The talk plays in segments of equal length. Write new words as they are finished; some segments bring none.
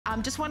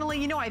Just want to let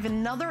you know I have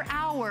another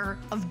hour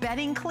of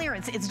bedding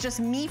clearance. It's just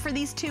me for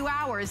these 2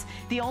 hours,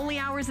 the only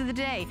hours of the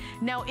day.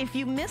 Now, if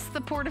you missed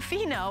the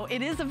Portofino,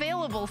 it is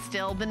available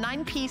still. The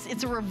 9-piece,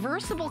 it's a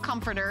reversible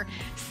comforter,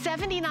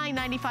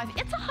 $79.95.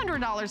 It's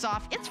 $100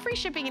 off. It's free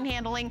shipping and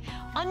handling,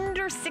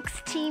 under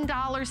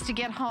 $16 to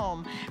get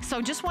home.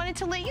 So just wanted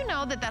to let you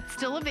know that that's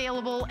still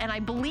available, and I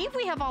believe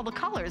we have all the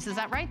colors. Is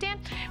that right, Dan?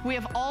 We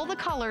have all the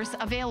colors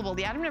available.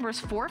 The item number is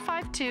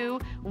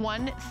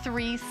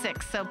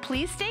 452136. So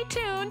please stay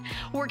tuned.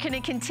 We're going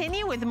to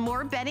continue with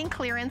more bedding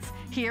clearance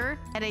here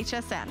at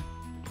HSN.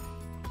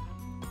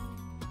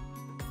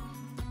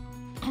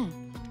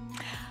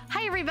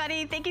 Hi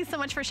everybody, thank you so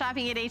much for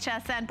shopping at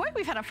HSN. Boy,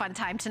 we've had a fun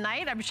time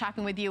tonight. I'm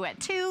shopping with you at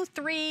 2,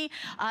 3,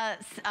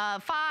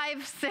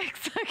 5,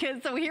 6. Okay,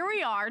 so here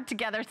we are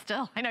together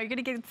still. I know you're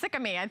gonna get sick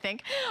of me, I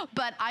think,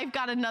 but I've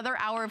got another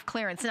hour of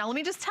clearance. Now let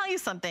me just tell you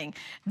something.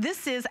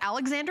 This is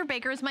Alexander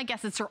Baker is my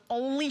guest. It's her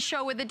only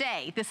show of the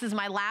day. This is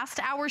my last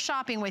hour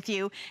shopping with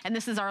you, and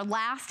this is our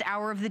last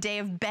hour of the day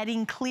of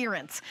bedding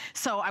clearance.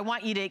 So I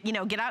want you to,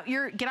 get out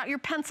your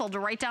pencil to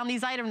write down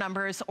these item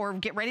numbers, or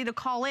get ready to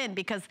call in,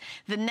 because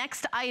the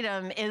next item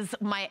is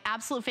my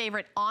absolute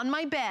favorite on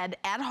my bed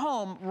at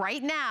home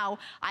right now.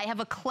 I have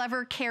a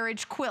Clever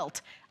Carriage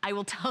quilt. I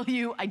will tell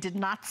you, I did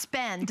not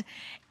spend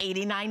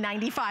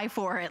 $89.95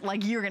 for it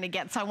like you're gonna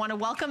get. So I wanna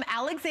welcome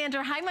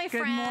Alexander. Hi, my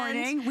friend. Good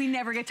morning. We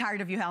never get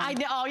tired of you, Helen. I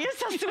know, oh, you're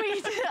so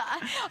sweet.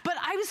 But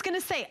I was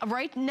gonna say,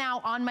 right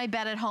now on my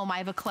bed at home, I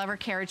have a Clever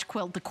Carriage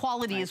quilt. The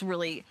quality is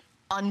really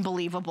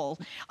unbelievable.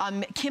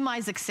 Kim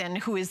Isaacson,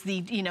 who is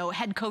the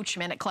head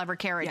coachman at Clever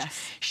Carriage,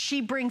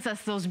 she brings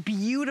us those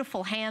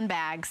beautiful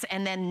handbags,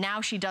 and then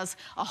now she does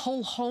a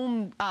whole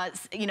home, a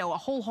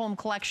whole home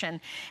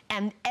collection.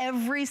 And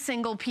every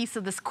single piece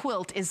of this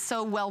quilt is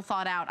so well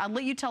thought out. I'll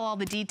let you tell all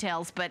the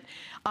details, but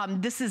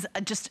this is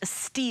just a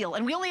steal.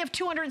 And we only have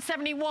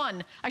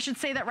 271. I should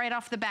say that right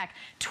off the back.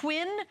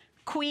 Twin,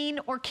 queen,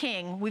 or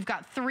king. We've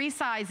got 3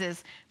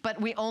 sizes, but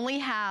we only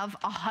have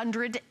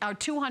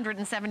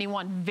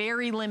 271,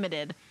 very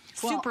limited.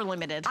 Super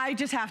limited. I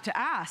just have to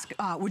ask,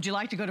 would you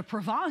like to go to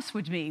Provence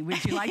with me?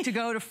 Would you like to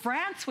go to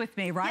France with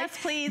me, right? Yes,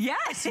 please.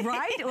 Yes,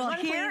 right? Well,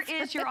 here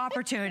is your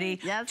opportunity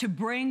to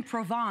bring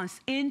Provence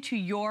into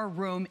your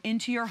room,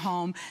 into your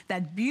home,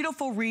 that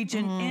beautiful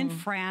region in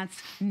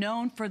France,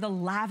 known for the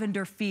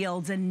lavender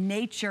fields and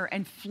nature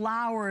and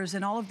flowers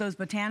and all of those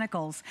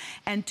botanicals.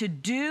 And to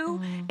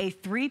do a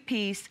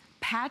 3-piece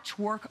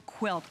patchwork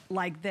quilt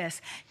like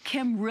this,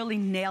 Kim really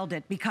nailed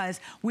it, because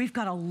we've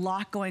got a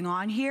lot going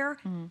on here,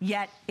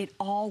 yet it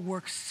all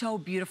works so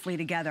beautifully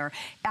together.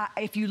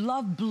 If you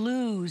love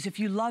blues, if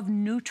you love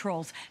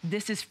neutrals,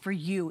 this is for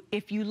you.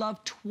 If you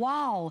love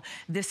toile,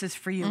 this is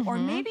for you. Or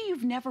maybe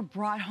you've never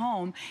brought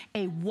home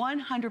a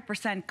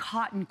 100%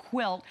 cotton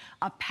quilt,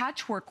 a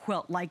patchwork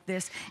quilt like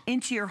this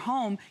into your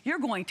home. You're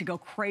going to go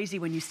crazy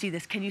when you see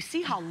this. Can you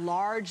see how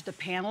large the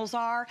panels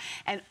are?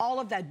 And all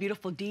of that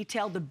beautiful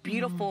detail, the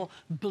beautiful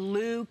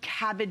blue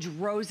cabbage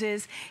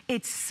roses.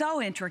 It's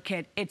so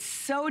intricate. It's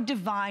so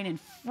divine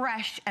and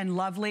fresh and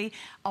lovely.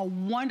 A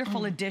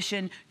wonderful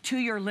addition to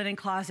your linen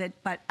closet.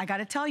 But I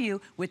gotta tell you,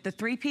 with the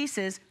 3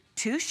 pieces,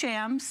 2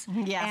 shams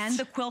and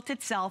the quilt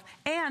itself,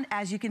 and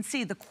as you can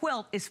see, the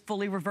quilt is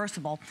fully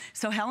reversible.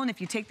 So Helen, if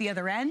you take the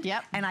other end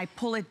and I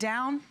pull it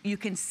down, you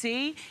can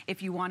see,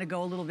 if you want to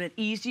go a little bit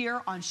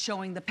easier on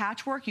showing the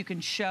patchwork, you can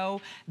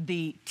show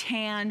the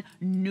tan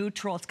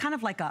neutral. It's kind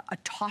of like a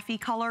toffee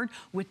colored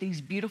with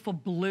these beautiful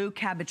blue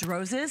cabbage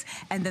roses.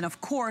 And then of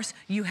course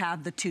you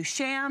have the 2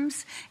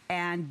 shams,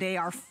 and they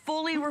are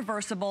fully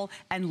reversible.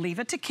 And leave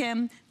it to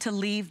Kim to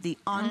leave the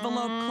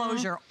envelope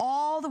closure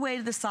all the way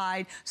to the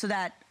side, so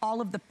that all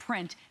of the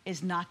print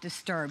is not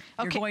disturbed.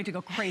 You're going to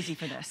go crazy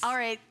for this. All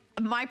right.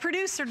 My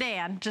producer,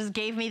 Dan, just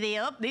gave me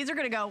the, these are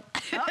gonna go.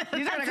 These are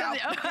gonna go.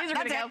 These are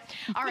gonna go.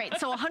 All right,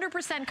 so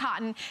 100%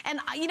 cotton. And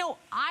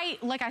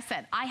like I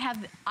said, I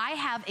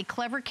have a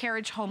Clever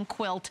Carriage home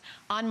quilt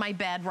on my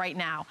bed right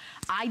now.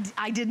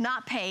 I did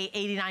not pay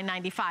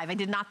 $89.95. I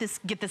did not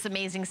get this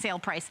amazing sale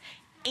price.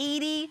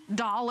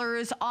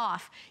 $80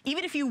 off.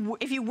 Even if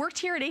you worked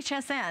here at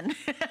HSN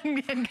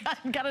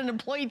and got an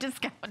employee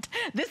discount,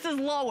 this is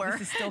lower.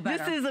 This is still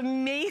better. This is an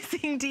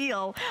amazing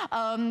deal.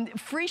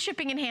 Free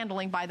shipping and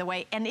handling, by the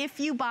way. And if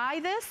you buy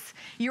this,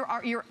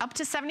 you're up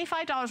to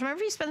 $75. Remember,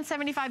 if you spend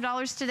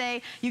 $75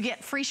 today, you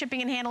get free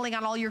shipping and handling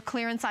on all your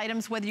clearance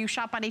items, whether you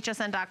shop on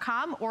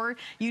hsn.com or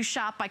you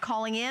shop by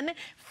calling in.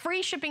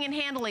 Free shipping and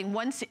handling.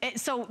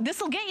 So this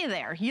will get you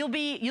there. You'll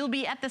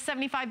be at the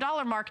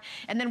 $75 mark,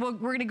 and then we're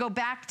going to go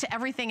back to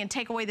everything and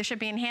take away the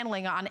shipping and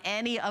handling on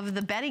any of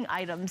the bedding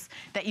items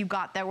that you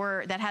got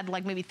that had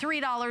like maybe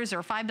 $3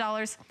 or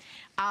 $5.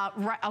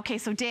 Right, okay,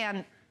 so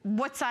Dan,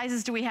 what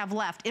sizes do we have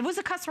left? It was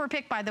a customer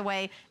pick, by the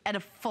way, at a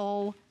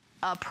full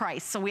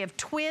price. So we have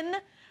twin,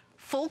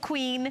 full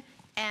queen,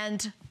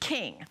 and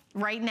king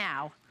right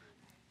now.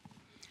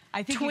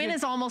 I think twin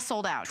is almost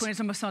sold out. Twin is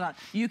almost sold out.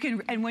 You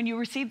can, and when you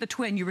receive the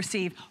twin, you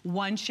receive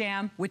one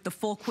sham with the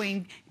full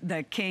queen,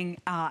 the king,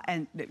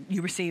 and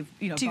you receive,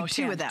 you know, both two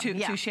shams, of them,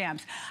 two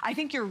shams. I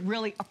think you're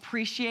really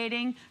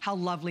appreciating how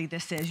lovely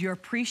this is. You're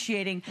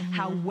appreciating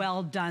how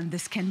well done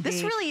this can be.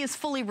 This really is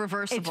fully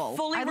reversible. It's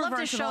fully reversible. I'd love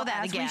to show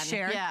that as again. We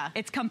shared. Yeah.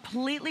 It's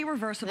completely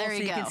reversible, so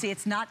you can see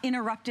it's not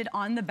interrupted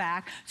on the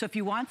back. So if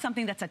you want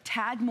something that's a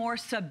tad more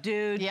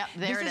subdued,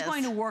 this is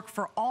going to work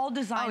for all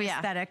design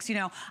aesthetics. You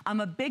know,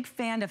 I'm a big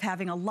fan of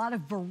having a lot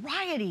of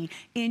variety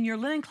in your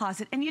linen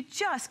closet, and you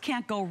just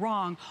can't go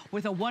wrong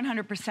with a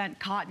 100%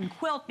 cotton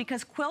quilt,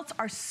 because quilts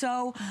are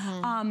so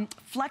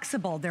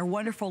flexible. They're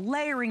wonderful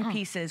layering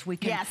pieces. We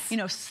can, you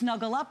know,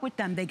 snuggle up with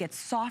them. They get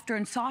softer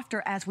and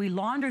softer as we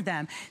launder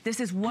them. This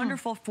is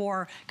wonderful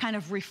for kind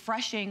of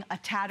refreshing a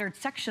tattered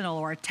sectional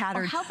or a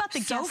tattered how about the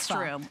sofa. guest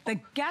room? The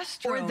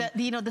guest room. Or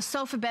the, you know, the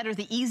sofa bed or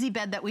the easy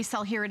bed that we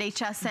sell here at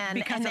HSN.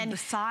 Because of the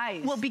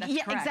size. Well,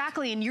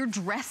 exactly. And you're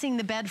dressing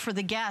the bed for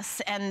the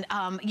guests, and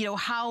you know,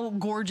 how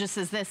gorgeous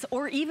is this?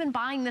 Or even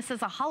buying this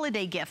as a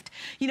holiday gift.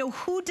 You know,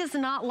 who does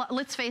not,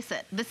 let's face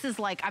it, this is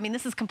like, I mean,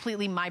 this is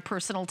completely my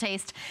personal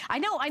taste. I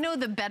know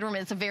the bedroom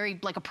is a very,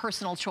 like a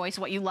personal choice,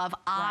 what you love.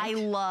 I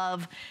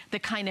love the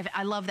kind of,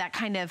 I love that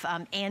kind of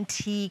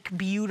antique,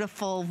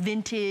 beautiful,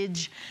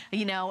 vintage,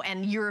 you know,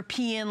 and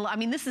European. I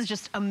mean, this is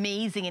just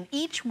amazing. And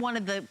each one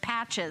of the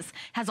patches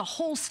has a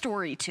whole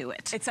story to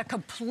it. It's a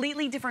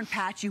completely different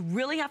patch. You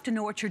really have to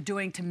know what you're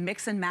doing to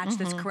mix and match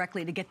this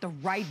correctly to get the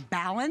right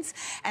balance.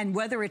 And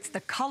whether it's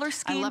the color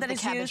scheme that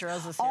is used,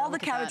 all the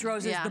cabbage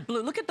roses, the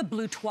blue. Look at the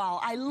blue toile.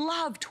 I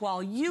love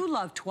toile. You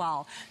love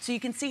toile. So you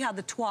can see how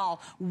the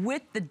toile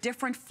with the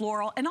different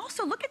floral, and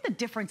also look at the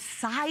different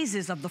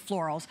sizes of the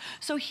florals.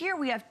 So here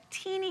we have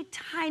teeny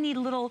tiny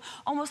little,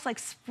 almost like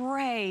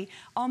spray,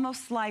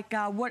 almost like,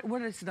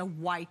 what is the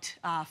white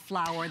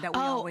flower that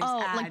we always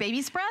add? Like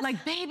baby's breath?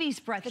 Like baby's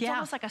breath. It's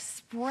almost like a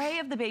spray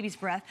of the baby's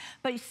breath.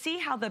 But you see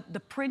how the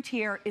print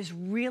here is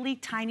really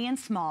tiny and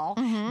small.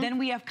 Then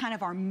we have kind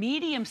of our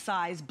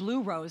medium-sized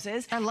blue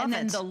roses. I love it. And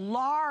then the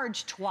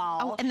large toile.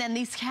 Oh, and then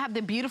these have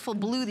the beautiful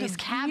blue, these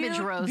cabbage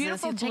roses.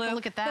 Beautiful blue. Take a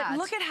look at that. But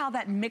look at how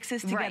that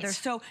mixes together.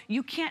 So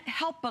you can't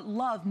help but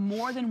love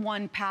more than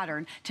one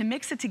pattern to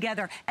mix it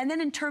together. And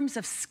then in terms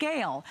of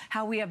scale,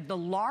 how we have the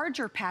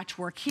larger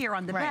patchwork here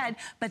on the bed,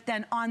 but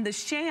then on the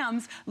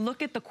shams,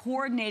 look at the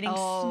coordinating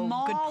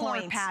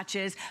smaller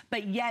patches,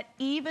 but yet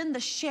even the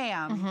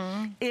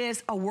sham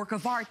is a work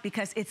of art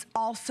because it's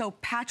also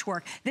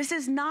patchwork. This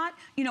is not,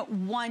 you know,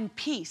 one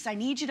piece. I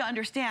need you to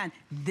understand,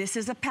 this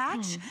is a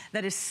patch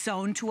that is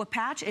sewn to a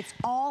patch. It's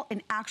all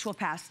an actual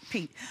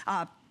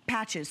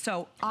patches.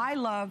 So I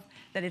love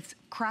that it's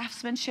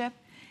craftsmanship.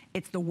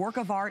 It's the work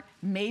of art.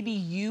 Maybe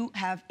you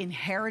have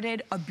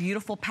inherited a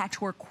beautiful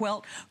patchwork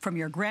quilt from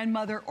your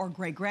grandmother or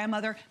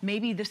great-grandmother.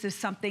 Maybe this is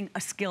something, a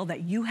skill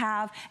that you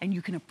have, and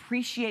you can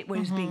appreciate what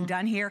is being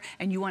done here,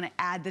 and you want to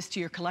add this to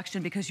your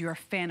collection because you're a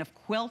fan of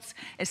quilts,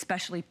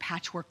 especially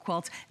patchwork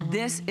quilts.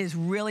 This is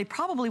really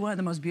probably one of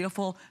the most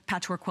beautiful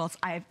patchwork quilts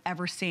I have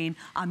ever seen.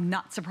 I'm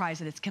not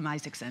surprised that it's Kim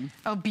Isaacson.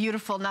 Oh,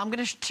 beautiful. Now I'm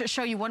going to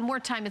show you one more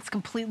time. It's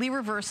completely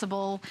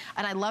reversible,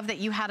 and I love that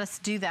you had us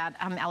do that,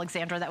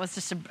 Alexandra. That was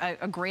just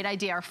a great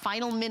idea. Our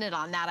final minute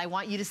on that, I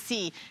want you to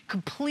see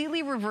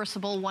completely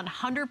reversible,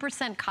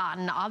 100%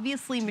 cotton,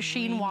 obviously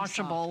machine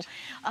washable.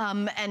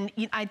 And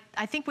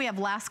I think we have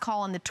last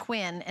call on the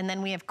twin, and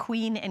then we have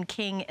queen and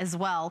king as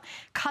well.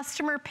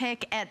 Customer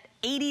pick at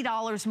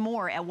 $80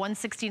 more at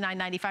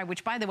 $169.95,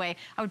 which, by the way,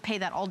 I would pay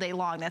that all day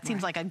long. That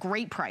seems like a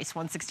great price,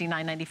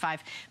 $169.95.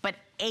 But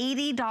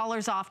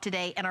 $80 off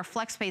today, and our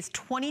flex pay is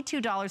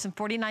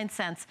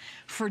 $22.49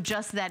 for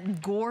just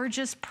that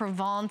gorgeous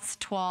Provence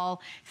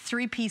toile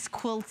 3-piece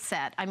quilt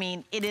set. I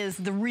mean, it is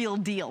the real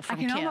deal from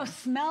Kim. I can almost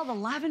smell the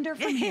lavender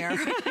from here.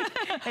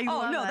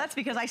 Oh, no, that's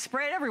because I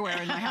spray it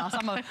everywhere in my house.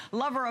 I'm a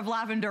lover of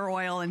lavender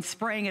oil and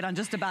spraying it on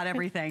just about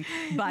everything.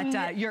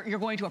 But you're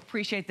going to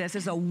appreciate this.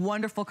 It's a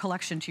wonderful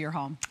collection to your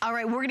home. All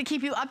right, we're going to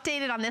keep you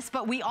updated on this,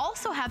 but we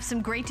also have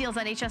some great deals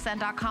at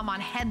hsn.com on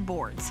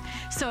headboards.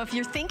 So if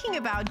you're thinking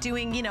about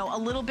doing, you know, a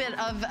little bit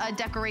of a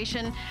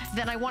decoration,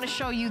 then I want to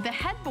show you the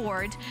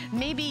headboard.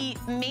 Maybe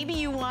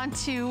you want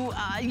to,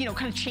 you know,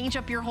 kind of change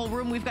up your whole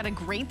room. We've got a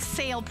great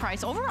sale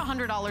price, over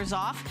 $100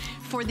 off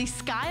for the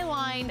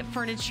Skyline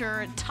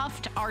Furniture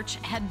Tuft Arch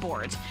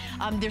Headboard.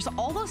 There's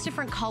all those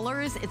different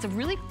colors. It's a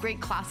really great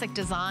classic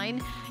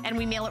design, and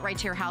we mail it right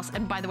to your house.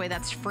 And by the way,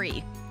 that's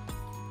free.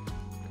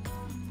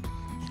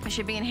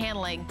 Shipping and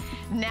handling.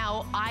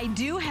 Now, I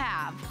do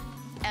have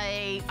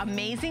an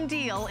amazing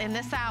deal in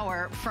this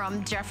hour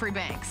from Jeffrey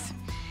Banks.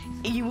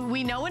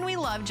 We know and we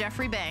love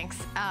Jeffrey Banks,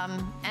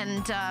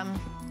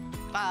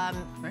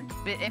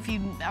 if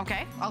you,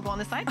 okay, I'll go on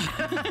this side.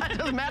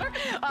 Doesn't matter.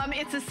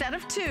 It's a set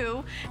of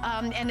 2,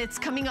 and it's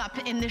coming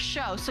up in this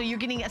show. So you're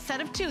getting a set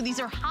of 2.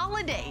 These are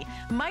holiday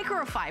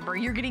microfiber.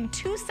 You're getting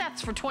 2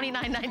 sets for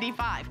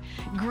 $29.95.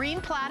 Green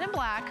plaid and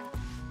black,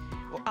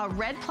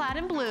 red plaid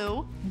and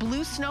blue,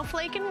 blue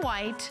snowflake and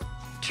white,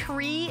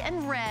 tree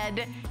and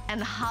red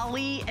and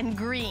holly and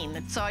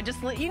green. So I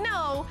just let you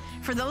know,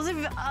 for those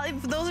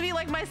of you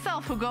like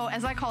myself who go,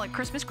 as I call it,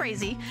 Christmas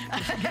crazy.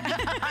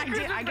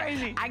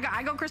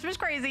 I go Christmas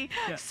crazy.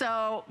 Yeah.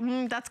 So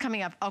that's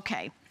coming up.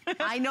 Okay.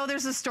 I know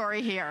there's a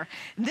story here.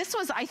 This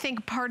was, I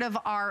think, part of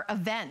our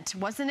event.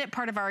 Wasn't it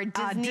part of our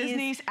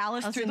Disney's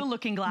Alice Through the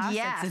Looking Glass?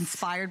 Yes. It's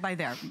inspired by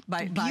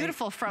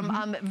beautiful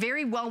from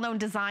very well-known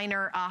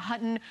designer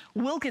Hutton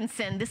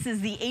Wilkinson. This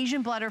is the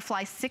Asian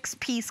Butterfly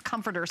 6-piece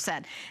comforter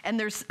set. And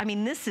there's, I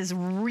mean, this is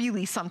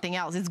really something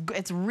else.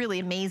 It's really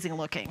amazing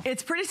looking.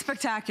 It's pretty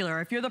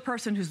spectacular. If you're the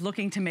person who's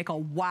looking to make a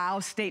wow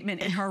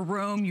statement in her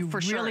room, you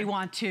really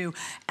want to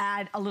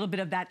add a little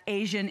bit of that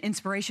Asian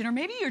inspiration, or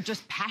maybe you're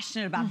just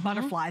passionate about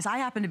butterflies. I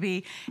happen to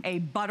be a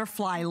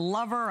butterfly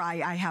lover.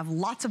 I have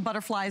lots of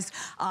butterflies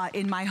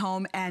in my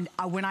home, and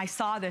when I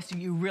saw this,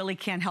 you really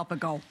can't help but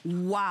go,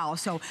 wow.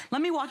 So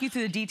let me walk you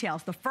through the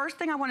details. The first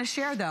thing I want to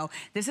share, though,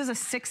 this is a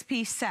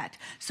 6-piece set.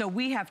 So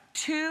we have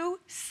 2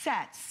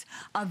 sets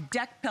of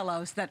deck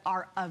pillows that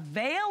are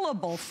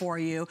available for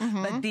you,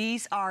 but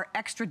these are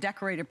extra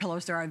decorated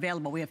pillows that are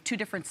available. We have 2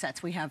 different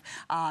sets. We have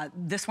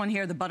this one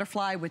here, the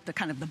butterfly with the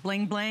kind of the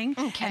bling bling,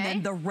 and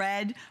then the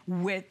red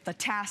with the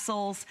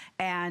tassels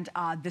and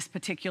this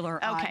particular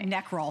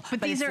neck roll.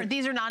 But these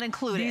are not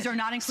included. These are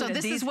not included.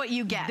 So this is what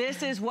you get.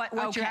 This is what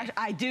you're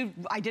actually,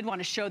 I did want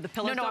to show the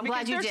pillows. No, I'm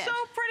glad you did. They're so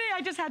pretty. I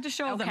just had to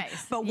show them.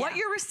 But what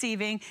you're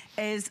receiving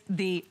is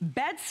the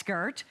bed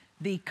skirt,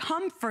 the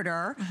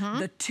comforter,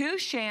 the 2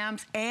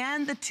 shams,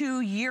 and the 2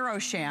 Euro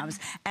shams.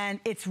 And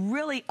it's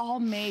really all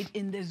made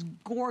in this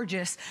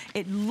gorgeous,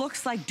 it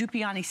looks like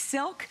Dupioni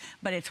silk,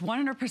 but it's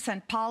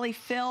 100%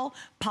 polyfill,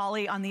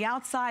 poly on the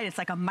outside. It's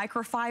like a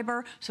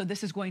microfiber, so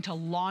this is going to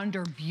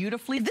launder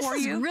beautifully for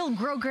you. This is real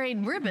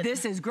grosgrain ribbon.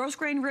 This is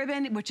grosgrain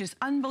ribbon, which is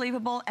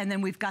unbelievable. And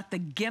then we've got the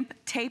GIMP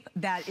tape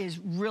that is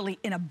really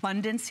in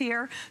abundance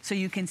here. So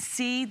you can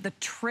see the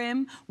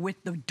trim with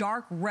the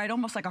dark red,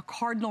 almost like a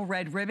cardinal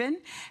red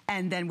ribbon.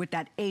 And then with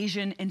that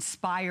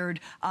Asian-inspired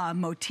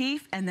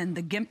motif, and then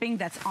the gimping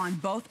that's on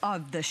both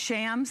of the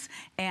shams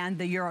and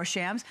the Euro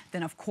shams.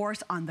 Then, of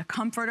course, on the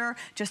comforter,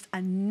 just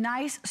a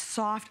nice,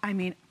 soft, I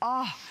mean,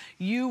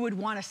 you would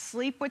want to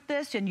sleep with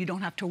this, and you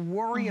don't have to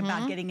worry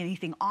about getting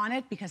anything on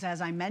it, because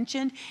as I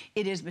mentioned,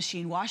 it is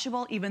machine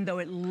washable. Even though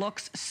it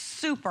looks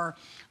super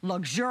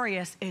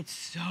luxurious, it's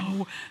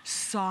so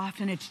soft,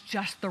 and it's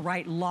just the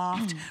right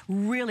loft.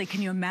 Really,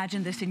 can you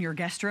imagine this in your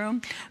guest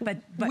room? But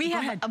we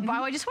have,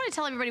 I just want to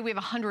tell everybody we have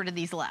 100 of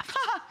these left.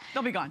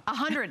 They'll be gone.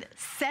 100,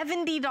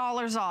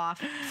 $70 off,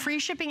 free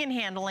shipping and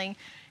handling,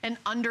 and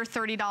under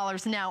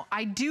 $30. Now,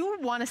 I do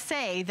want to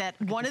say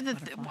that one of the,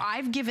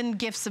 I've given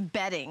gifts of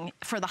bedding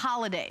for the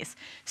holidays.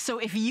 So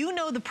if you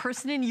know the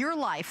person in your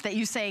life that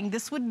you're saying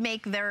this would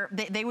make their,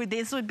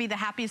 this would be the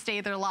happiest day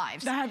of their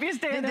lives. The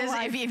happiest day of their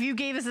life. If you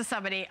gave this to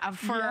somebody,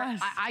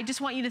 I just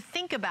want you to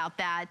think about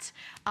that.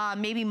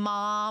 Maybe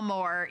mom,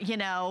 or, you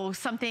know,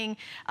 something,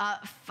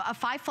 a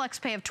 5 flex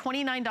pay of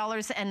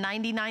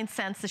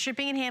 $29.99. The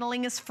shipping and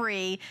handling is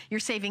free. You're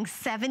saving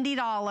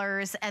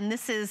 $70, and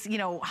this is, you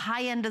know,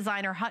 high-end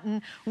designer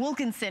Hutton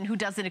Wilkinson, who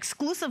does an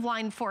exclusive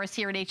line for us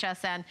here at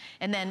HSN.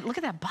 And then look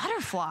at that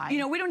butterfly. You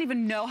know, we don't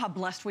even know how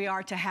blessed we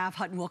are to have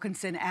Hutton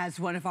Wilkinson as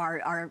one of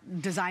our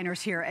designers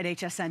here at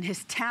HSN.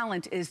 His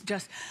talent is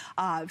just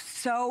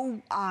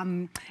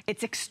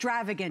it's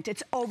extravagant,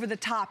 it's over the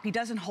top, he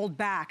doesn't hold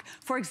back.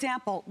 For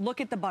example,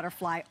 look at the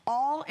butterfly,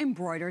 all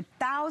embroidered,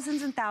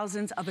 thousands and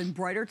thousands of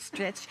embroidered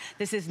stitch.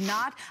 This is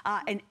not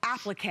an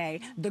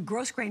applique. The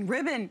grosgrain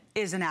ribbon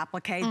is an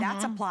applique,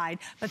 that's applied,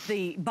 but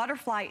the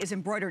butterfly is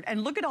embroidered.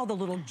 And look at all the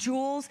little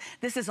jewels.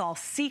 This is all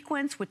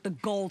sequins with the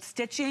gold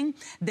stitching.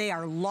 They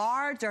are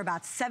large. They're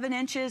about 7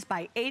 inches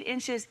by 8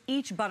 inches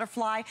each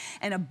butterfly.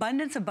 An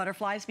abundance of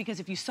butterflies,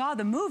 because if you saw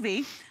the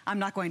movie, I'm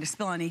not going to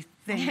spill anything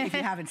if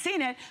you haven't seen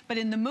it, but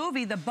in the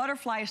movie, the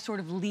butterfly is sort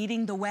of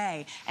leading the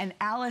way. And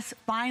Alice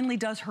finally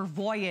does her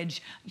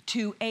voyage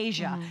to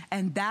Asia.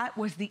 And that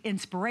was the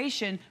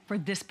inspiration for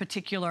this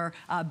particular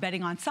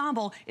bedding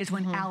ensemble, is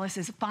when Alice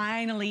is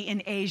finally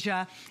in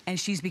Asia, and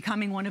she's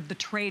becoming one of the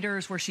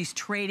traders, where she's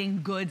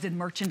trading goods and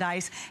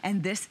merchandise.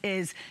 And this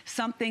is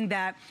something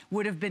that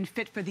would have been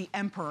fit for the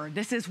emperor.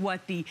 This is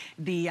what the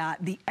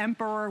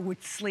emperor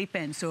would sleep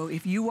in. So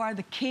if you are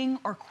the king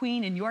or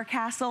queen in your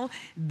castle,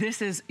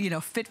 this is, you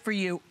know, fit for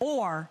you,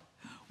 or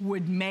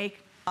would make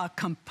a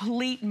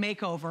complete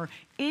makeover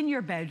in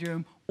your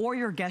bedroom or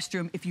your guest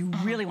room if you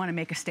really want to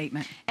make a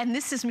statement. And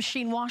this is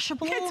machine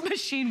washable? It's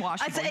machine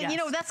washable, yes. You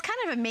know, that's kind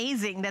of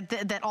amazing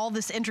that all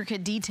this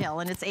intricate detail,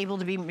 and it's able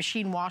to be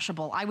machine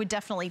washable. I would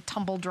definitely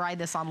tumble dry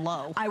this on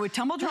low. I would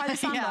tumble dry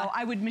this on low.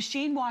 I would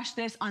machine wash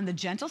this on the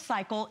gentle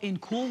cycle in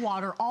cool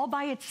water all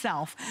by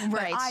itself.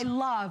 Right. But I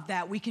love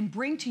that we can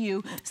bring to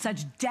you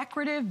such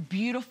decorative,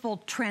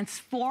 beautiful,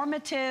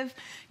 transformative,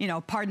 you know,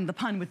 pardon the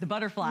pun with the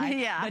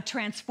butterfly, but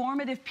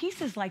transformative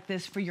pieces like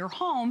this for your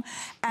home.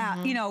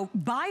 You know,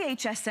 buy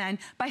HSN HSN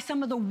by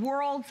some of the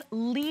world's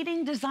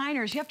leading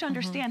designers. You have to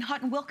understand,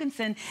 Hutton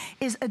Wilkinson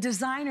is a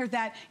designer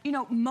that, you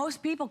know,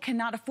 most people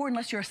cannot afford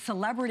unless you're a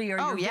celebrity or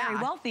you're very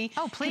wealthy.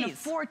 Can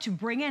afford to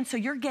bring in. So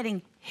you're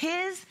getting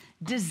his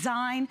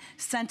design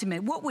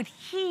sentiment. What would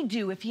he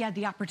do if he had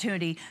the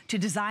opportunity to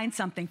design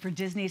something for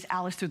Disney's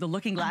Alice Through the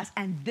Looking Glass?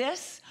 And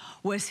this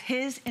was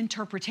his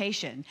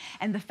interpretation.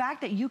 And the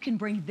fact that you can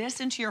bring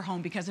this into your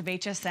home because of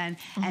HSN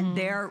and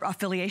their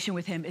affiliation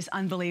with him is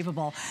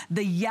unbelievable.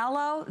 The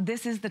yellow,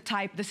 this is the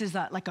type, this is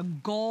like a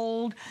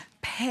gold,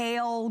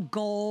 pale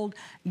gold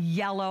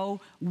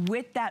yellow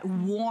with that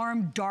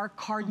warm dark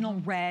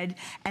cardinal red,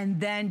 and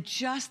then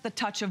just the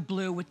touch of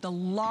blue with the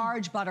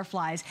large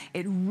butterflies.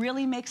 It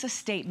really makes a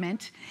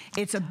statement.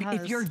 It's a,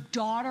 if your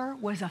daughter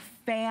was a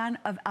fan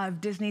of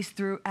Disney's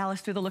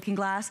Alice Through the Looking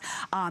Glass,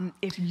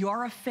 if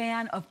you're a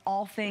fan of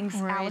all things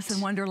Alice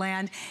in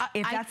Wonderland,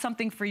 if that's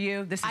something for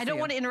you, this is I don't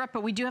want to interrupt,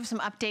 but we do have some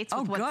updates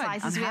with what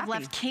sizes we have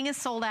left. King is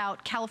sold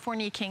out.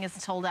 California King is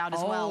sold out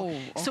as well.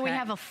 So we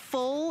have a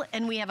full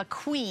and we have a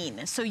queen.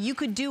 So you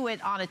could do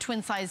it on a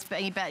twin size for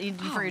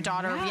your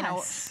daughter, you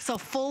know. So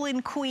full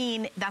and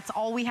queen, that's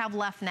all we have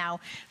left now.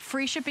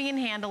 Free shipping and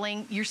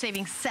handling. You're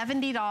saving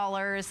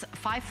 $70,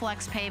 5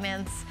 flex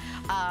payments,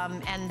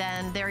 and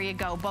then there you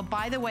go. But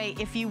by the way,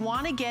 if you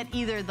want to get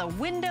either the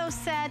window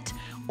set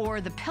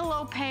or the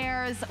pillow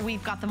pairs,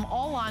 we've got them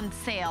all on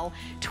sale,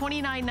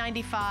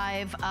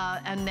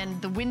 $29.95, and then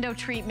the window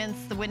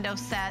treatments, the window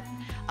set,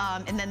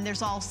 and then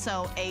there's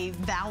also a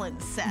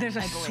Valance set. There's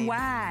a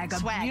swag, a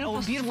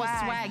beautiful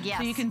swag, yes.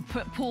 So you can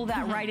pull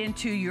that right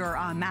into your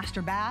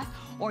master bath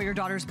or your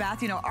daughter's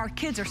bath. You know, our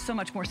kids are so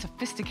much more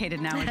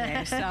sophisticated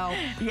nowadays. So,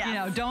 you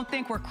know, don't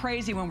think we're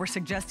crazy when we're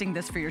suggesting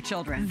this for your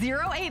children.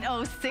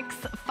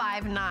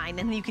 080659,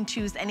 and you can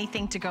choose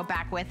anything to go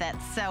back with it.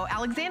 So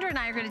Alexandra and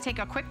I are going to take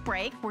a quick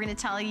break. We're going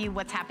to tell you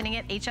what's happening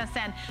at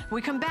HSN. When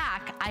we come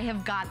back, I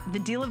have got the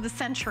deal of the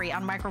century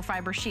on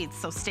microfiber sheets,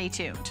 so stay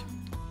tuned.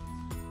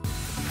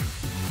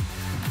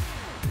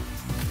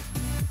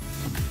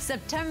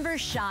 September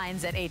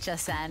shines at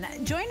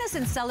HSN. Join us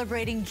in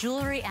celebrating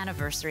Jewelry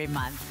Anniversary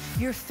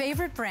Month. Your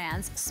favorite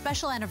brands,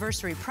 special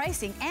anniversary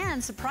pricing,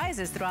 and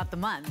surprises throughout the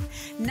month.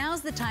 Now's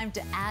the time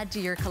to add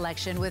to your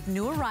collection with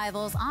new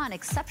arrivals on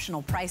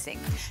exceptional pricing.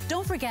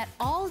 Don't forget,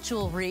 all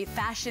jewelry,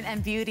 fashion,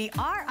 and beauty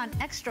are on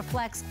Extra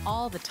Flex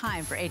all the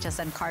time for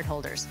HSN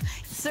cardholders.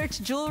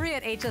 Search jewelry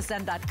at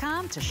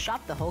hsn.com to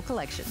shop the whole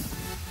collection.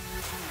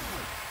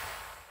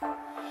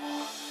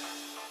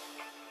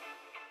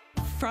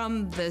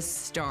 From the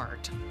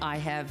start, I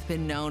have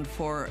been known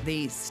for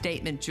the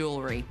statement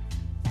jewelry.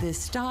 The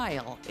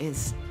style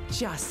is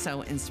just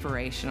so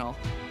inspirational.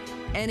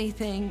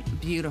 Anything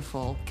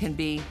beautiful can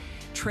be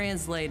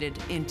translated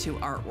into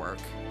artwork,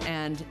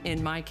 and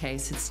in my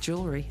case, it's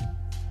jewelry.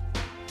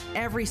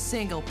 Every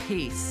single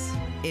piece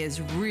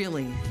is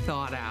really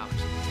thought out.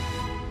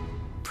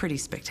 Pretty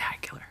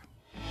spectacular.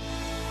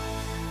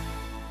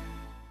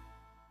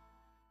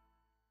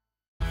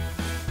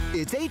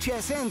 It's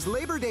HSN's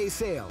Labor Day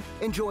sale.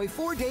 Enjoy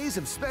 4 days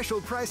of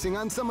special pricing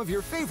on some of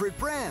your favorite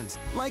brands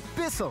like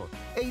Bissell,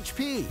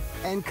 HP,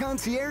 and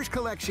Concierge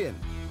Collection.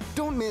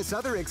 Don't miss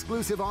other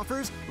exclusive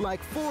offers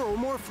like 4 or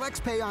more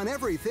FlexPay on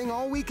everything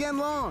all weekend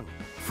long.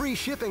 Free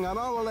shipping on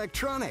all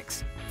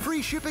electronics.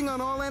 Free shipping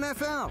on all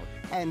NFL.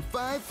 And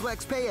 5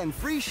 FlexPay and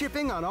free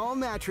shipping on all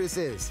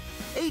mattresses.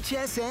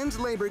 HSN's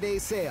Labor Day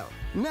sale.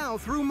 Now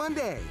through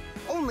Monday.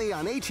 Only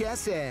on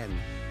HSN.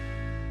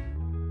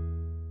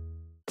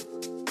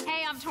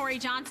 I'm Tori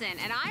Johnson,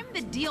 and I'm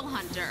the Deal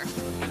Hunter.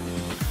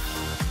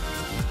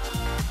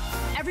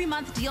 Every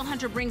month, Deal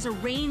Hunter brings a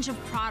range of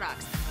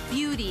products.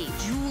 Beauty,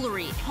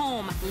 jewelry,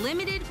 home,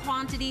 limited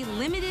quantity,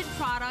 limited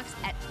products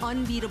at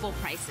unbeatable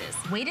prices.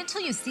 Wait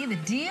until you see the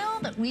deal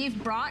that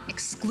we've brought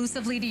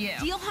exclusively to you.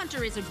 Deal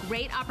Hunter is a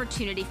great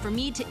opportunity for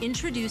me to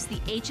introduce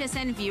the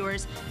HSN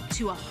viewers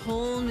to a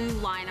whole new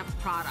line of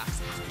products.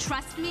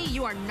 Trust me,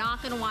 you are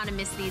not going to want to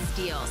miss these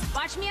deals.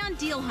 Watch me on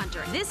Deal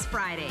Hunter this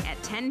Friday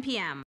at 10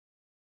 p.m.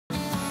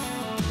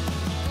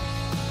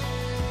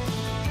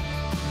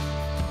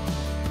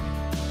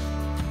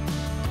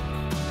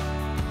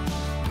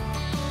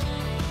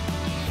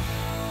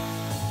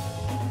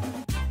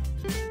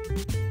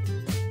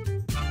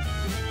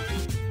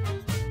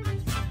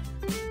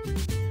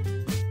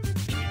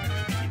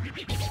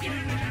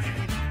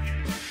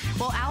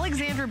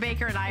 Alexandra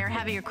Baker and I are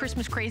having a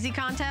Christmas Crazy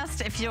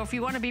contest. If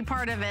you want to be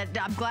part of it,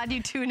 I'm glad you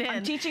tune in.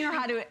 I'm teaching her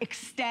how to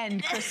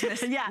extend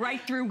Christmas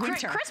right through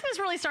winter. Christmas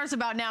really starts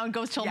about now and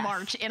goes till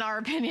March, in our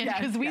opinion,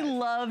 because we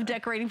love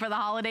decorating for the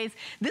holidays.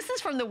 This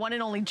is from the one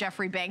and only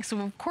Jeffrey Banks,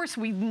 who of course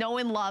we know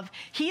and love.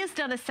 He has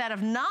done a set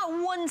of not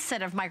one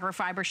set of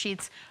microfiber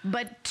sheets,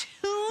 but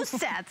 2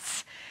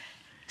 sets.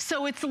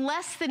 So it's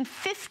less than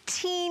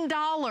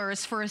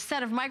 $15 for a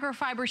set of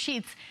microfiber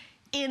sheets.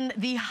 In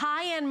the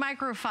high-end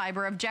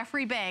microfiber of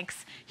Jeffrey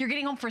Banks, you're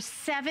getting home for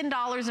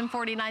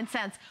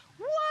 $7.49.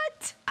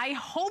 What? I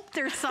hope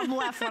there's some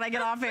left when I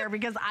get off air,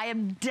 because I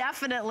am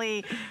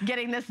definitely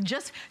getting this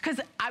just because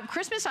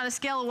Christmas on a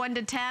scale of 1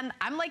 to 10,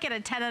 I'm like at a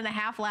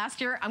 10.5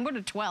 last year. I'm going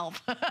to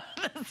 12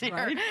 this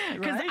year.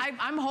 Because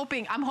I'm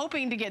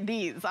hoping to get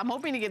these. I'm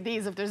hoping to get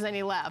these if there's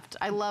any left.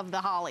 I love the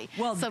holly.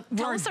 Well, so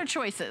tell us our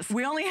choices.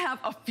 We only have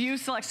a few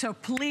select, so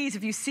please,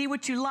 if you see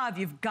what you love,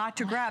 you've got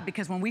to grab,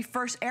 because when we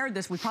first aired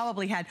this, we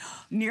probably had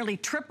nearly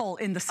triple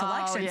in the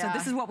selection. So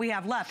this is what we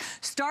have left.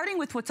 Starting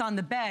with what's on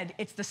the bed,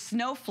 it's the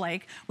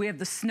snowflake. We have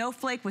the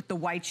snowflake with the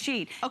white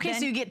sheet. Okay,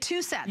 then so you get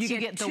 2 sets. You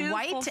get the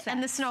white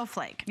and the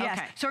snowflake. Yes.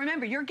 Okay. So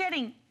remember, you're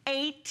getting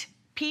 8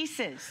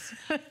 pieces.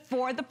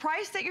 For the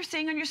price that you're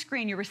seeing on your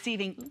screen, you're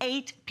receiving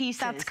 8 pieces.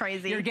 That's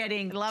crazy. You're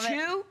getting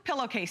 2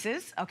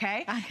 pillowcases,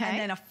 okay? And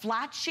then a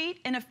flat sheet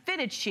and a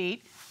fitted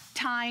sheet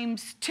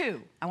times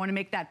 2. I want to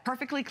make that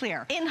perfectly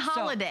clear. In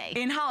holiday.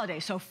 In holiday.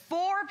 So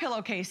 4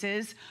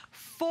 pillowcases,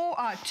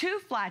 2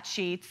 flat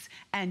sheets,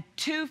 and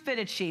 2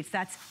 fitted sheets.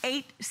 That's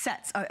 8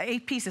 sets,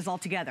 8 pieces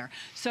altogether.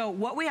 So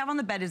what we have on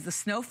the bed is the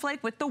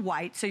snowflake with the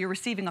white. So you're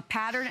receiving a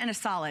pattern and a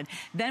solid.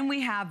 Then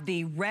we have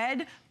the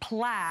red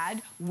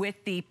plaid with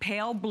the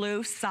pale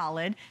blue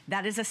solid.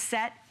 That is a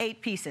set,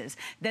 8 pieces.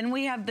 Then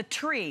we have the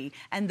tree,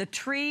 and the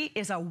tree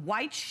is a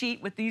white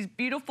sheet with these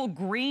beautiful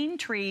green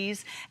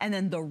trees, and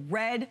then the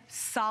red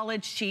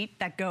solid sheet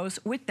that goes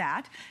with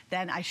that.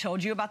 Then I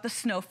showed you about the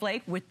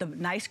snowflake with the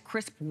nice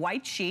crisp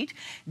white sheet.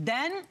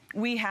 Then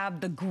we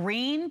have the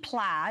green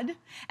plaid,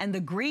 and the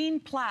green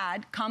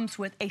plaid comes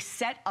with a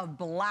set of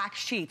black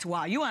sheets.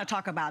 Wow, you want to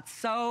talk about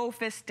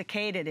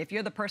sophisticated if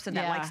you're the person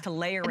that likes to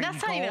layer in gold.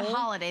 That's not even a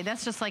holiday,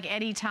 that's just like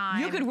any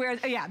time. You could wear,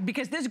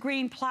 because this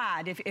green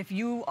plaid, if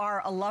you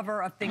are a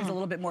lover of things a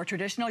little bit more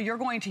traditional, you're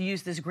going to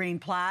use this green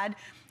plaid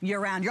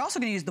year-round. You're also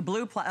going to use the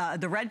blue,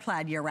 the red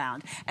plaid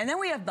year-round. And then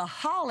we have the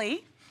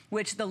holly,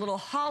 which the little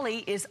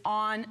holly is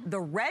on the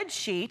red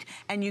sheet,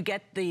 and you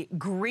get the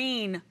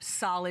green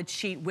solid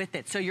sheet with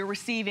it. So you're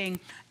receiving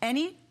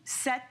any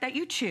set that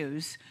you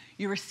choose,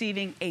 you're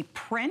receiving a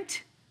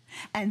print,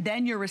 and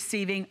then you're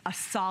receiving a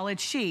solid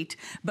sheet.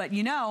 But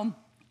you know,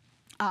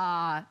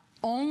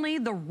 only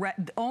the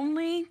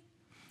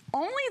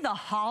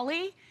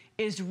holly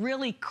is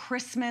really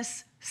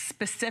Christmas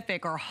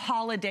specific or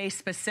holiday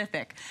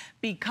specific,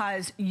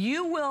 because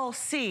you will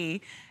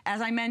see,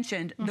 as I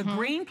mentioned, the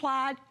green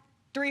plaid,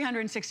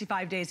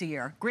 365 days a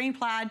year. Green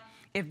plaid,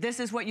 if this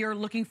is what you're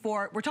looking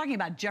for, we're talking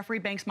about Jeffrey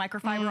Banks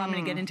microfiber. I'm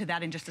gonna get into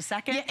that in just a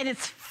second. Yeah, and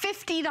it's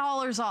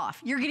 $50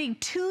 off. You're getting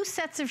 2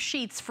 sets of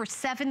sheets for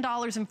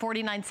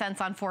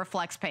 $7.49 on 4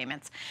 flex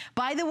payments.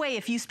 By the way,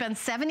 if you spend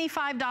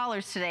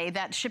 $75 today,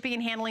 that shipping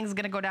and handling is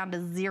gonna go down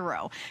to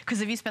 0. Because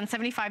if you spend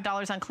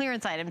 $75 on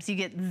clearance items, you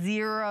get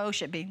 0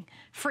 shipping,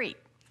 free.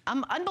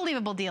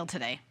 Unbelievable deal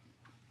today.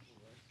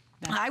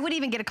 I would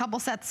even get a couple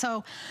sets,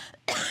 so,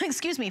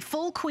 excuse me,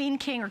 full Queen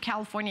King or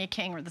California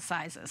King are the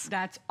sizes.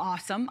 That's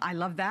awesome, I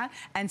love that.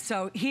 And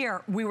so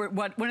here,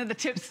 one of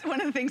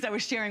the things I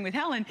was sharing with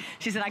Helen,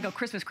 she said, I go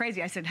Christmas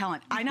crazy. I said, Helen,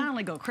 I not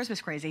only go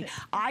Christmas crazy,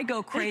 I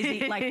go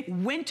crazy like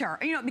winter.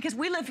 You know, because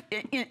we live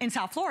in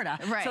South Florida.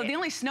 Right. So the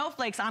only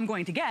snowflakes I'm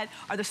going to get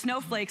are the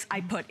snowflakes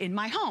I put in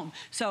my home.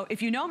 So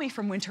if you know me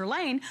from Winter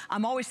Lane,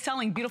 I'm always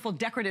selling beautiful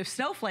decorative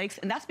snowflakes,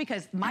 and that's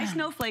because my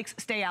snowflakes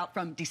stay out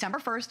from December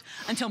 1st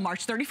until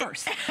March 31st.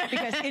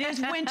 Because it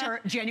is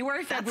winter,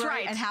 January,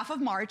 February, and half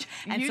of March.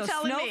 And so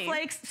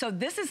snowflakes, so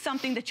this is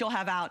something that you'll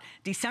have out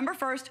December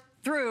 1st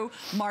through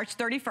March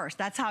 31st.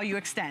 That's how you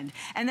extend.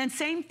 And then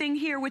same thing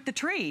here with the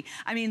tree.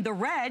 I mean, the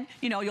red,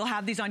 you know, you'll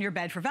have these on your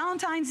bed for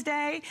Valentine's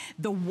Day.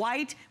 The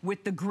white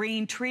with the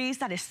green trees,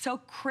 that is so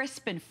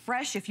crisp and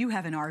fresh if you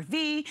have an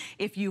RV,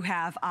 if you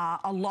have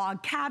a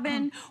log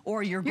cabin,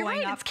 or you're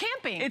going up. It's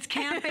camping. It's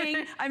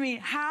camping. I mean,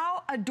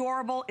 how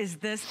adorable is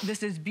this?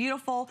 This is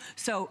beautiful.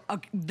 So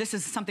this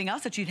is something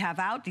else that you'd have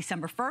out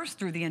December 1st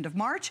through the end of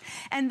March.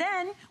 And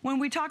then when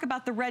we talk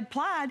about the red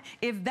plaid,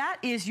 if that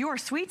is your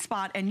sweet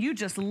spot and you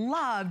just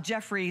love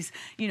Jeffrey's,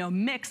 you know,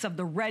 mix of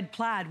the red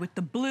plaid with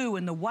the blue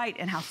and the white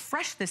and how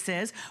fresh this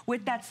is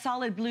with that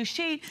solid blue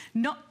sheet.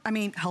 No, I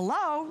mean,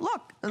 hello,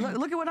 look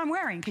at what I'm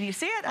wearing. Can you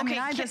see it? I mean,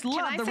 I just love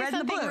the red and the blue. Can I say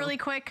something really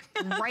quick?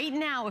 Right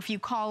now, if you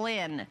call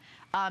in,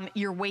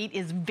 your wait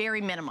is very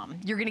minimum.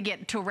 You're gonna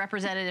get to a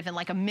representative in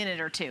like a minute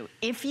or 2.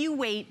 If you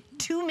wait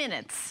 2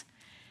 minutes,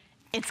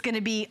 it's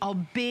gonna be a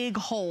big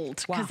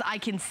hold, because I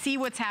can see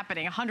what's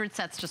happening. 100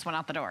 sets just went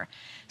out the door.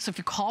 So if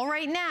you call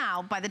right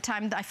now, by the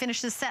time I finish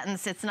this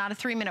sentence, it's not a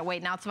 3-minute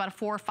wait, now it's about a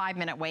 4 or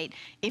 5-minute wait.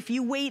 If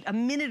you wait a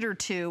minute or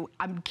 2,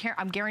 I'm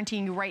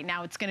guaranteeing you right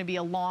now it's gonna be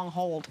a long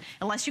hold.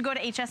 Unless you go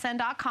to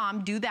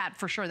hsn.com, do that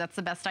for sure, that's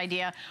the best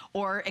idea,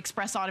 or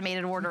express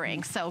automated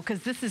ordering. So, because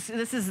this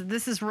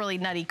is really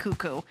nutty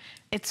cuckoo.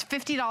 It's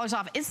 $50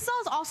 off. It's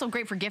also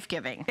great for gift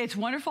giving. It's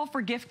wonderful for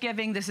gift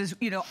giving. This is,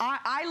 you know,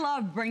 I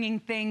love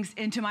bringing things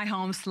into my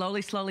home,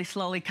 slowly, slowly,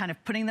 slowly, kind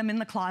of putting them in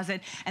the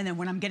closet. And then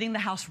when I'm getting the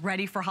house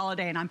ready for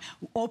holiday and I'm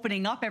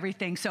opening up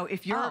everything. So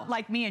if you're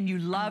like me and you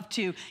love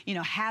to, you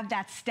know, have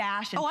that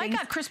stash. And I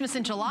got Christmas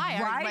in July.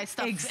 Right? My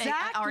stuff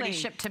already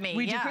shipped to me.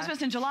 We do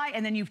Christmas in July,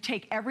 and then you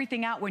take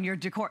everything out when you're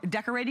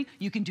decorating.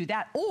 You can do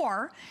that.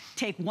 Or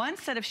take one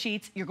set of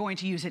sheets, you're going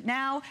to use it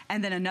now,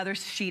 and then another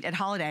sheet at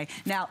holiday.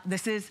 Now,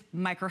 this is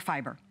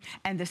microfiber,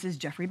 and this is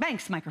Jeffrey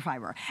Banks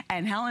microfiber.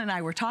 And Helen and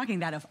I were talking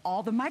that of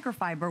all the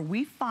microfiber,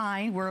 we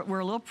find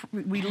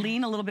we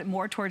lean a little bit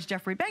more towards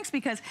Jeffrey Banks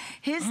because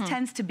his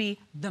tends to be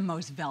the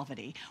most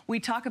velvety. We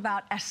talk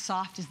about as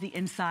soft as the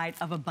inside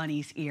of a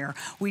bunny's ear.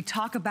 We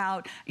talk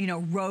about, you know,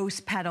 rose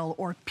petal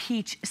or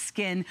peach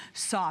skin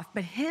soft,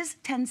 but his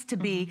tends to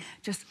be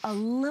just a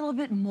little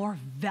bit more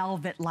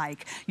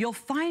velvet-like. You'll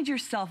find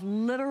yourself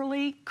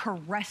literally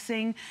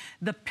caressing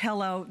the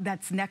pillow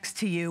that's next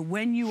to you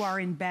when you are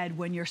in bed,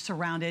 when you're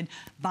surrounded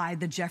by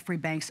the Jeffrey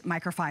Banks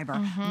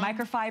microfiber.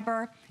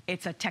 Microfiber,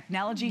 it's a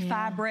technology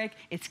fabric.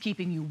 It's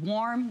keeping you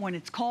warm when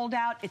it's cold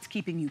out. It's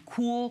keeping you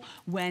cool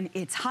when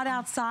it's hot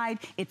outside.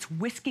 It's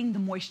whisking the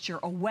moisture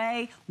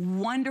away.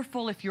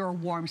 Wonderful if you're a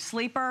warm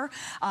sleeper.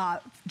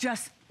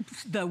 Just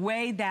the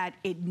way that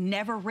it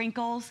never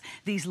wrinkles.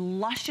 These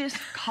luscious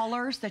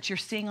colors that you're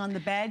seeing on the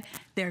bed,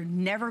 they're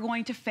never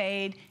going to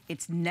fade.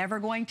 It's never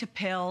going to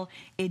pill.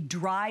 It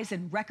dries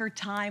in record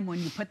time when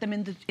you put them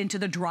into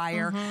the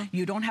dryer.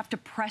 You don't have to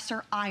press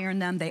or iron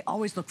them. They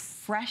always look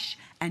fresh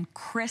and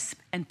crisp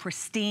and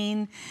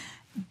pristine.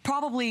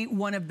 Probably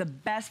one of the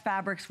best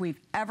fabrics we've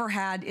ever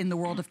had in the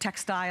world of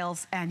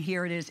textiles, and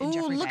here it is in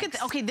Jeffrey Banks. Look at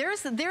that. Okay,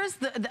 there's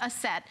a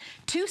set,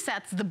 2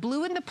 sets, the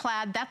blue and the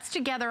plaid, that's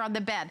together on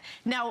the bed.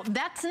 Now,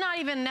 that's not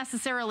even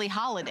necessarily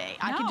holiday.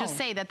 I can just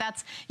say that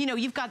that's, you know,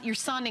 you've got your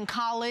son in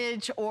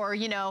college, or,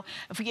 you know,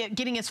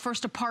 getting his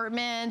first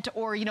apartment,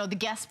 or, you know, the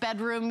guest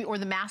bedroom or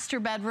the master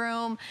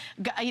bedroom.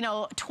 You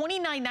know,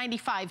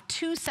 $29.95,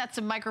 2 sets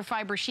of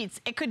microfiber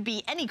sheets. It could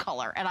be any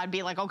color, and I'd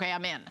be like, okay,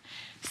 I'm in.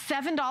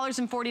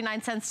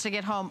 $7.49 to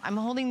get home. I'm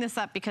holding this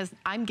up because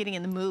I'm getting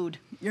in the mood.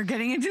 You're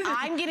getting into the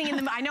I'm getting in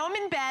the I know I'm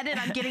in bed and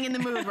I'm getting in the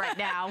mood right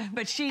now.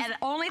 But she's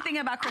only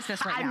thinking about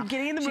Christmas right now. I'm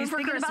getting in the mood for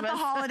Christmas. She's thinking about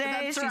the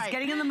holidays. That's right. She's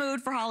getting in the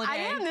mood for holidays. I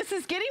am. This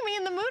is getting me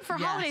in the mood for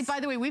holidays. By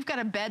the way, we've got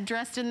a bed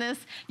dressed in this.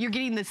 You're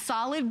getting the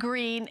solid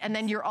green, and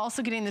then you're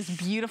also getting this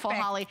beautiful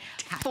holly.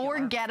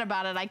 Forget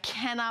about it. I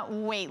cannot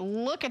wait.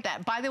 Look at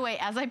that. By the way,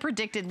 as I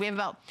predicted, we have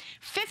about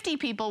 50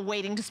 people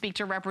waiting to speak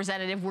to a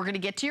representative. We're going to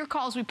get to your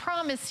calls, we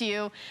promise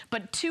you,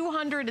 but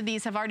 200 of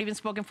these have already been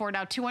spoken for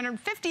now.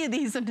 250 of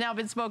these have now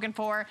been spoken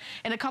for.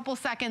 In a couple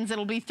seconds,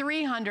 it'll be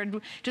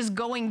 300, just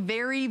going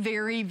very,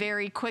 very,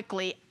 very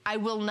quickly.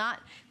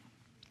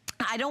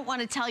 I don't want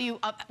to tell you,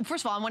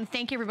 first of all, I want to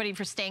thank everybody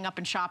for staying up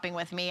and shopping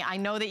with me. I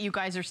know that you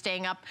guys are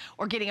staying up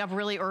or getting up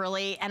really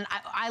early, and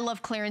I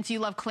love clearance, you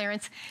love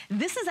clearance.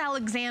 This is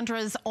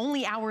Alexandra's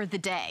only hour of the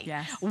day.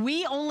 Yes.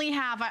 We only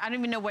have, I don't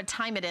even know what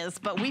time it is,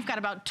 but we've got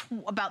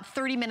about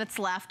 30 minutes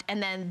left,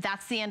 and then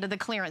that's the end of the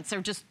clearance.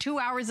 So just 2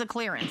 hours of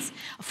clearance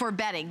for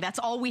bedding. That's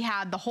all we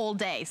had the whole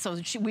day.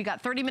 So we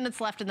got 30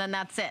 minutes left, and then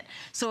that's it.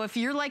 So if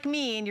you're like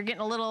me and you're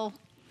getting a little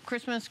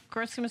Christmas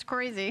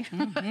crazy.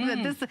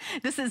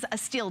 This is a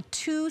steal.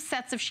 2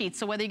 sets of sheets.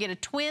 So whether you get a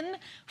twin,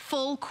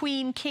 full,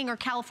 queen, king, or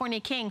California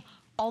king,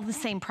 all the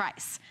same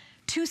price.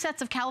 2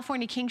 sets of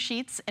California king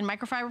sheets in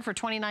microfiber for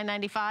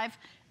 $29.95.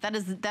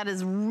 That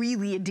is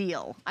really a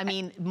deal. I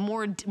mean,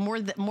 more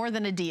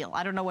than a deal.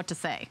 I don't know what to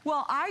say.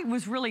 Well, I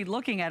was really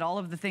looking at all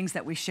of the things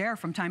that we share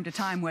from time to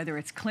time, whether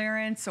it's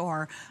clearance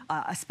or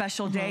a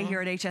special day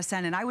here at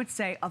HSN. And I would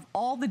say of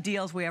all the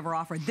deals we ever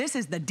offer, this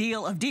is the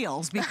deal of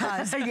deals,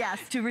 because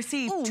to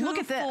receive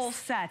 2 full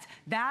sets,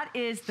 that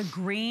is the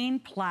green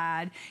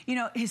plaid. You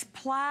know, his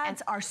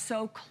plaids are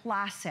so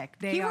classic.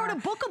 He wrote a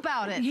book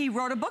about it. He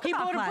wrote a book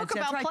about plaids. He wrote a book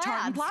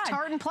about plaids.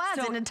 Tartan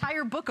plaids, an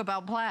entire book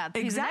about plaids.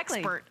 He's an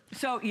expert.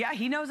 So yeah,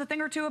 he knows a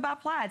thing or two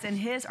about plaids, and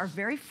his are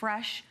very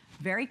fresh,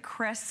 very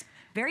crisp,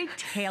 very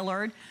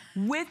tailored,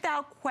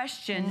 without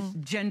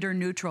question, gender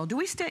neutral. Do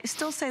we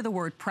still say the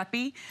word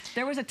preppy?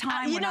 There was a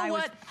time when I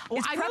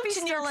moved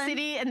to New York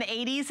City in the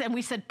 80s, and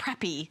we said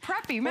preppy.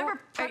 Preppy, remember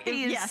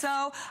preppy is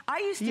so, I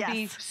used to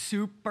be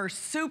super,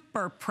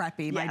 super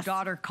preppy. My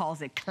daughter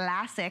calls it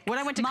classic. When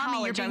I went to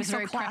college, I was so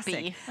very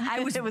preppy. I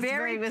was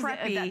very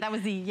preppy. That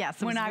was the,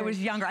 when I was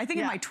younger. I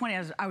think in my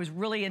 20s, I was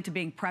really into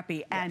being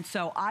preppy, and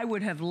so I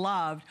would have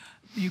loved,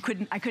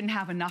 I couldn't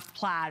have enough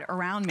plaid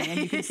around me, and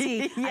you can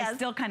see I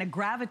still kind of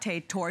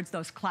gravitate towards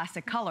those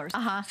classic colors.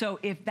 So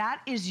if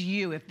that is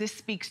you, if this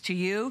speaks to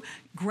you,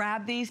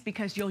 grab these,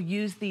 because you'll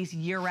use these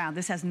year-round.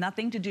 This has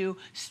nothing to do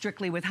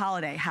strictly with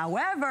holiday.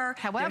 However,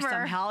 there's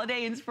some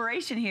holiday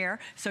inspiration here.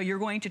 So you're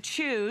going to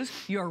choose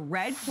your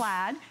red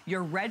plaid.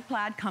 Your red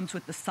plaid comes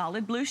with the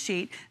solid blue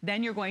sheet.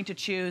 Then you're going to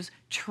choose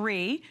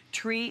Tree.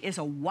 Tree is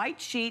a white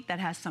sheet that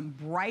has some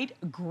bright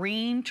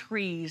green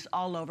trees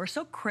all over,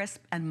 so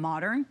crisp and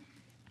modern.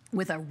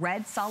 with a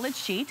red solid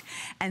sheet.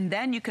 And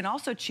then you can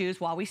also choose,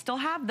 while we still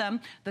have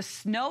them, the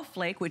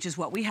Snowflake, which is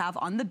what we have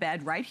on the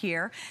bed right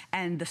here.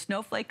 And the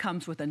Snowflake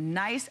comes with a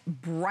nice,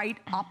 bright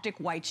optic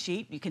white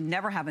sheet. You can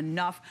never have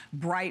enough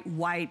bright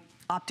white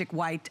optic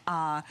white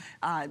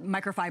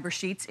microfiber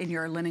sheets in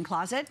your linen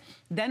closet.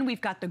 Then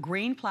we've got the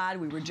green plaid.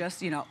 We were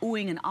just, you know,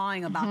 oohing and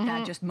ahhing about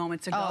that just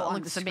moments ago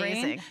on the screen.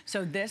 Amazing.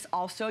 So this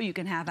also you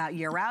can have out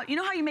year out. You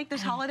know how you make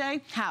this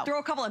holiday? How? Throw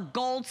a couple of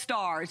gold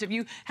stars. If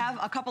you have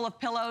a couple of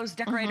pillows,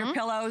 decorator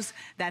pillows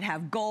that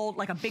have gold,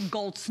 like a big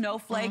gold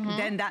snowflake,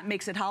 then that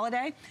makes it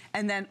holiday.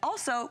 And then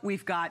also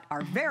we've got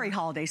our very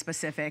holiday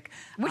specific.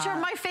 Which are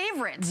my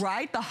favorites.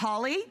 Right, the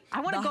holly.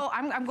 I want to go,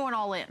 I'm going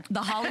all in.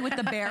 The holly with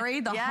the berry,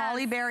 the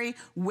holly berry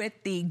with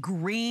the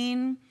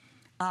green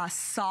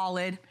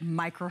solid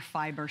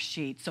microfiber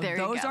sheet. So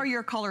those are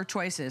your color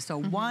choices.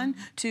 So 1,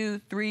 2,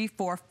 3,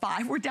 4,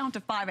 5. We're down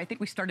to 5. I think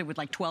we started with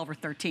like 12 or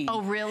 13.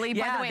 Oh, really?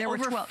 Yeah, by the way,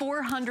 over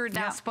 400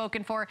 now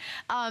spoken for.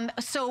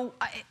 So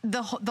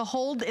the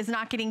hold is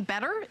not getting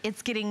better.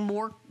 It's getting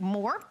more.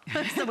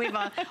 So we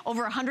have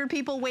over 100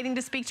 people waiting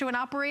to speak to an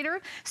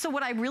operator. So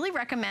what I really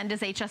recommend is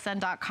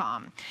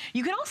hsn.com.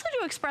 You can also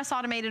do express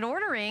automated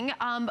ordering,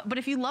 but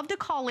if you love to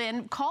call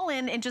in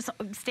and just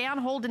stay on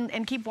hold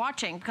and keep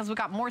watching, because we've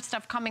got more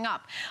stuff coming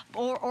up,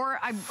 or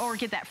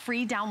get that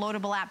free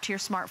downloadable app to your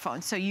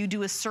smartphone. So you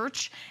do a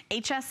search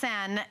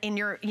HSN in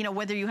your, you know,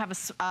 whether you have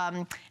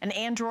an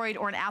Android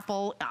or an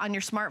Apple on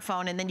your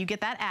smartphone, and then you get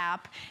that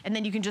app, and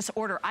then you can just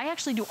order. I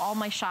actually do all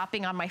my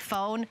shopping on my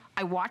phone.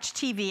 I watch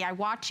TV. I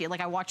watch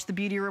the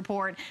Beauty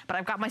Report, but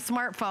I've got my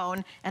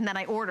smartphone, and then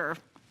I order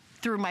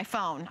through my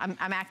phone.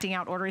 I'm acting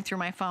out ordering through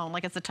my phone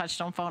like it's a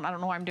touchstone phone. I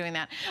don't know why I'm doing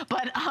that.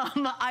 But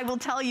I will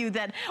tell you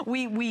that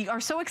we are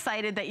so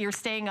excited that you're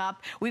staying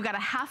up. We've got a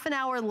half an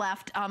hour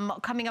left,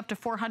 coming up to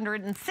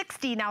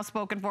 460 now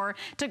spoken for.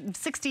 Took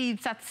 60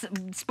 sets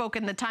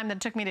spoken the time that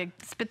it took me to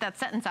spit that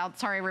sentence out.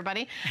 Sorry,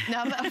 everybody.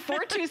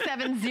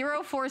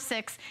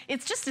 427-046.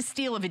 It's just a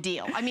steal of a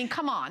deal. I mean,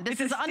 come on. This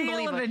is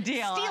unbelievable. Steal of a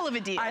deal. Steal of a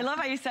deal. I love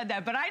how you said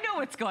that, but I know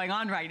what's going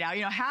on right now.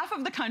 You know, half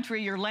of the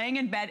country, you're laying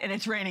in bed and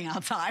it's raining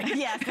outside.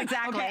 Yes, exactly.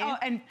 Okay. Oh,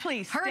 and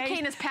please,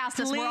 hurricane has passed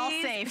us. We're all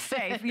safe.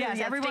 Safe. Yes,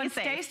 everyone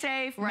stay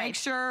safe. Right. Make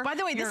sure. By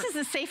the way, this is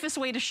the safest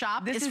way to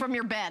shop. Is from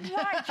your bed.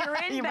 Right. You're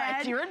in bed.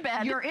 Right. You're in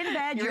bed. You're in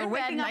bed. You're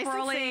waking up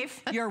early.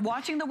 You're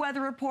watching the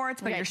weather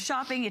reports, but you're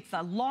shopping. It's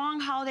a long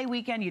holiday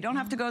weekend. You don't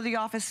have to go to the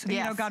office,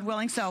 you know, God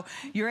willing. So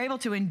you're able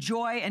to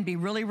enjoy and be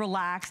really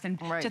relaxed and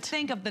to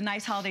think of the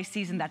nice holiday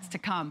season that's to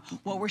come.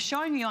 What we're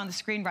showing you on the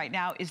screen right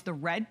now is the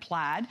red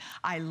plaid.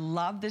 I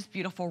love this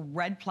beautiful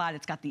red plaid.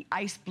 It's got the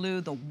ice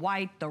blue, the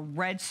white, the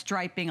red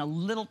striping, a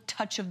little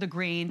touch of the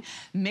green,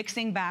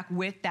 mixing back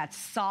with that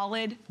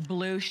solid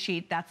blue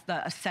sheet. That's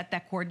a set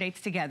that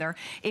coordinates together.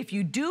 If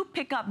you do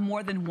pick up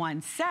more than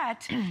one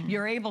set,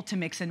 you're able to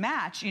mix and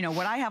match. You know,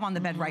 what I have on the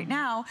bed right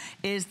now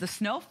is the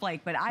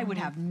snowflake, but I would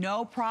have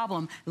no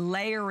problem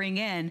layering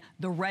in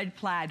the red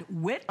plaid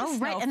with the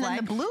snowflake. And then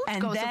the blue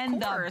goes, then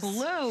the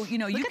blue, you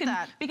know, you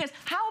can, because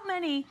how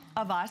many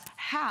of us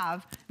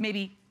have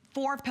maybe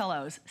 4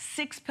 pillows,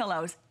 6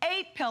 pillows,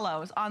 8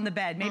 pillows on the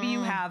bed. Maybe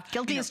you have...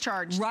 Guilty as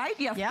charged. Right?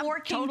 You have 4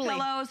 king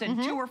pillows and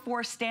 2 or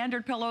 4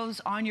 standard pillows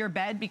on your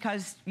bed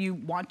because you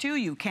want to,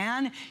 you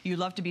can, you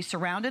love to be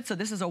surrounded. So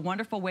this is a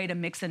wonderful way to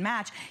mix and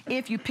match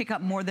if you pick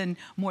up more than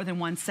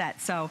one set.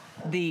 So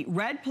the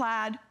red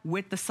plaid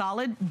with the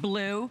solid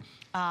blue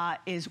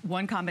is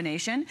one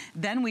combination.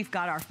 Then we've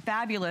got our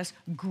fabulous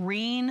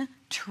green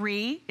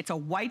tree. It's a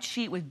white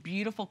sheet with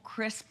beautiful,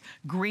 crisp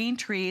green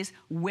trees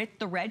with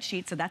the red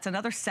sheet. So that's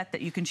another set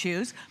that you can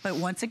choose. But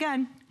once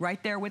again,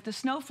 right there with the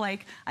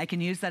snowflake, I can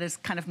use that as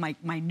kind of my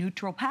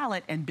neutral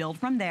palette and build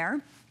from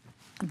there.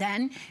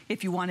 Then,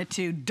 if you wanted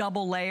to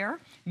double layer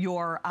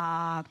your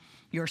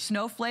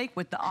snowflake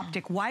with the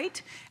optic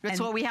white. That's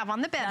what we have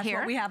on the bed here.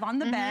 That's what we have on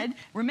the bed.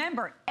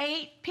 Remember,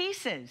 8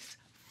 pieces,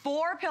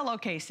 4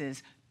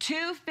 pillowcases,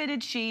 2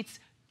 fitted sheets,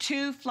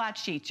 2 flat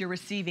sheets. You're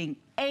receiving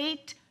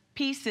 8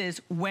 pieces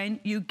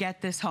when you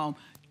get this home.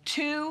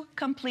 2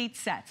 complete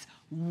sets,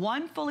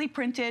 1 fully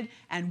printed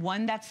and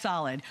 1 that's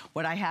solid.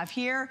 What I have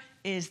here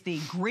is the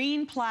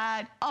green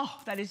plaid. Oh,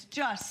 that is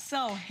just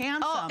so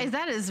handsome. Oh,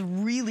 that is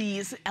really,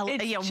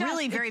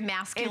 really very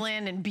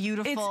masculine and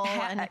beautiful.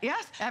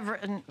 Yes.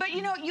 But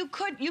you know, you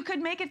could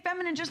make it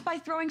feminine just by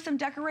throwing some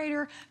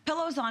decorator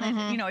pillows on it.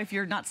 You know, if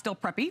you're not still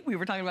preppy. We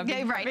were talking about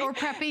being preppy. Or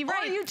preppy,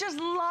 right. Or you just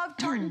love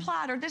tartan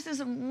plaid. Or this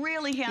is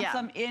really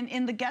handsome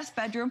in the guest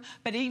bedroom.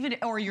 But even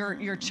or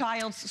your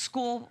child's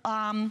school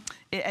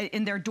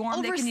in their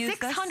dorm, they can use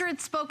this. Over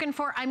 600 spoken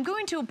for. I'm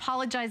going to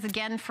apologize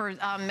again for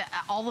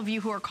all of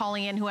you who are calling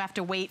in who have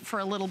to wait for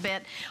a little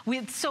bit.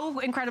 It's so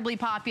incredibly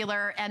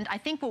popular, and I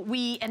think what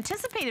we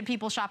anticipated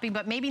people shopping,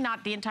 but maybe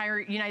not the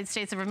entire United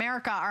States of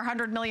America, our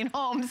 100 million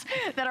homes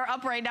that are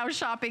up right now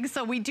shopping.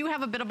 So we do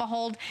have a bit of a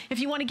hold. If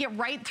you want to get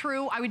right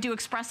through, I would do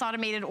express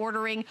automated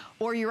ordering,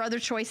 or your other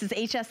choice is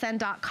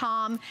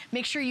hsn.com.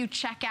 Make sure you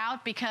check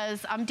out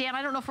because, Dan,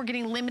 I don't know if we're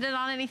getting limited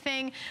on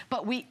anything,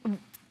 but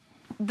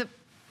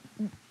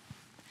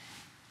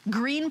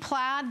Green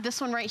plaid,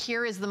 this one right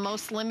here is the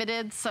most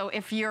limited. So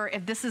if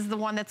this is the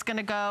one that's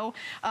gonna go,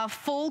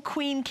 full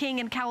Queen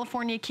King and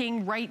California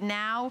King right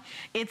now,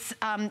 it's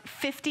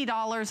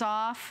 $50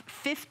 off.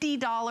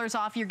 $50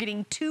 off, you're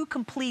getting 2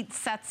 complete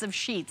sets of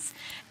sheets.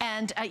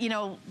 And you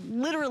know,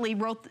 literally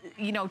wrote,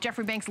 you know,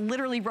 Jeffrey Banks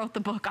literally wrote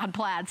the book on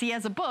plaids. He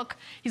has a book,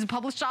 he's a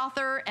published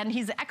author, and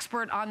he's an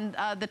expert on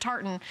the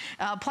tartan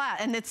plaid.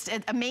 And it's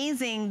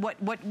amazing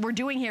what we're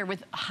doing here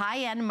with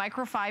high-end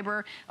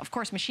microfiber, of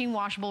course, machine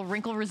washable,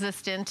 wrinkle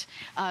resistant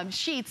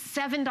sheets,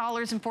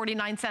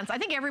 $7.49. I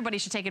think everybody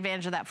should take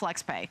advantage of that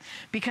flex pay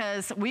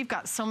because we've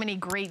got so many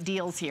great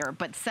deals here,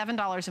 but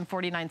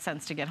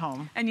 $7.49 to get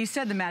home. And you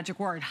said the magic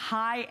word,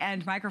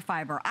 high-end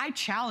microfiber. I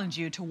challenge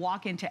you to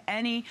walk into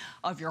any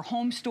of your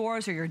home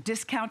stores or your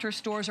discounter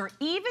stores or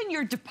even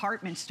your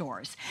department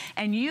stores,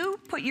 and you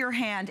put your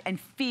hand and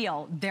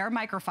feel their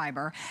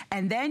microfiber,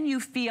 and then you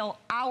feel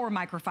our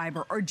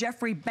microfiber or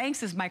Jeffrey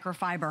Banks's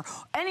microfiber,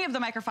 any of the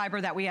microfiber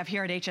that we have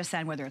here at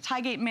HSN, whether it's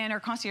Highgate Manor,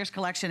 Concierge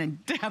Collection,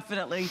 and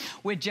definitely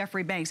with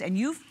Jeffrey Banks, and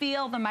you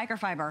feel the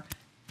microfiber,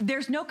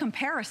 there's no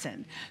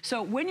comparison.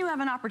 So when you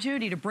have an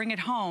opportunity to bring it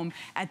home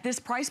at this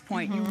price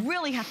point, you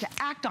really have to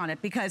act on it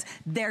because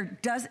there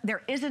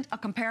isn't a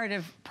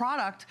comparative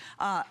product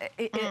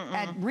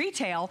at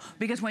retail,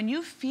 because when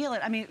you feel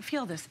it, I mean,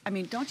 feel this. I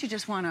mean, don't you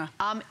just want to?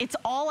 It's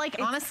all like,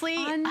 honestly,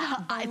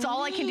 it's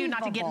all I can do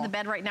not to get in the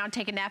bed right now and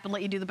take a nap and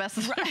let you do the best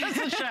of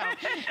the show.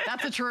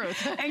 That's the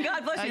truth. And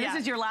God bless you, this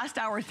is your last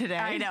hour today.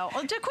 I know.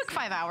 Well, just a quick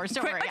 5 hours,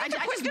 don't worry.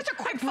 Just a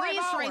quick 5 breeze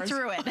hours. right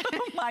through it.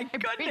 Oh my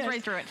goodness. Breeze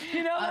right through it.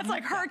 You know, that's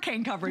like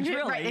hurricane coverage,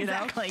 really. Right,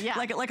 exactly, you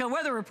know? yeah. Like a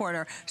weather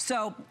reporter.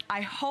 So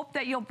I hope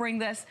that you'll bring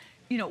this.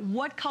 You know,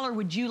 what color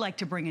would you like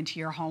to bring into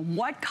your home?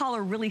 What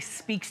color really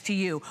speaks to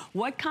you?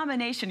 What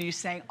combination are you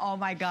saying, oh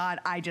my God,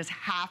 I just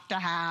have to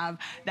have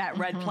that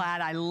red plaid.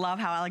 I love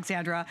how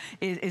Alexandra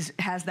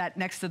has that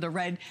next to the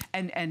red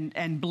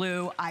and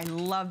blue. I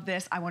love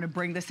this. I want to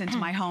bring this into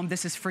my home.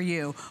 This is for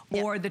you.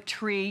 Yep. Or the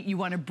tree, you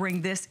want to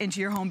bring this into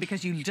your home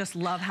because you just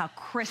love how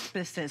crisp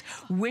this is.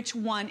 Which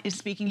one is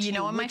speaking to you? You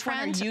know what, my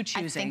friend? Which one are you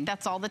choosing? I think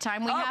that's all the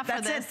time we have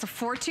for this.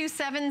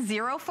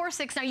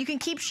 427-046. Now you can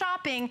keep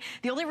shopping.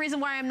 The only reason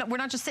why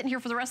we're not just sitting here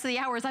for the rest of the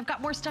hours. I've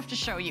got more stuff to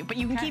show you, but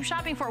you can keep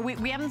shopping for it.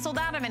 We haven't sold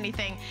out of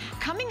anything.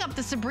 Coming up,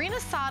 the Sabrina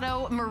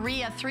Sato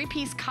Maria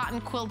 3-piece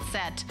cotton quilt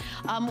set.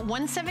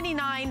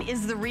 $179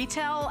 is the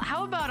retail.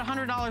 How about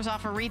 $100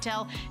 off of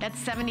retail at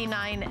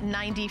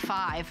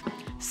 $79.95?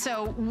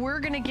 So we're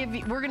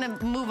gonna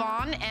move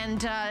on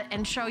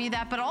and show you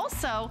that. But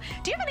also,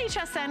 do you have an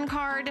HSN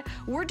card?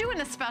 We're doing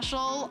a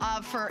special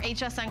for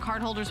HSN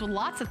card holders with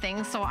lots of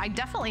things, so I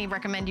definitely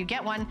recommend you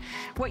get one.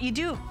 What you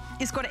do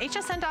is go to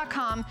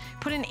hsn.com,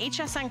 put an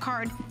HSN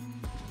card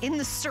in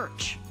the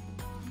search.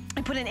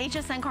 I put an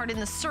HSN card in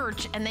the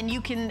search, and then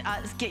you can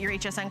get your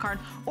HSN card,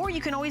 or you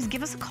can always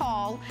give us a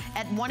call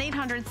at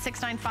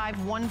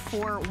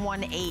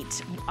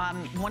 1-800-695-1418.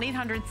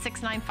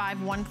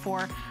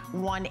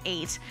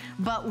 1-800-695-1418.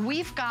 But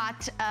we've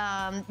got,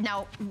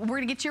 now we're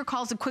gonna get to your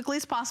calls as quickly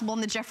as possible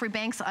in the Jeffrey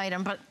Banks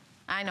item, but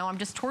I know, I'm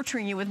just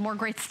torturing you with more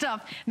great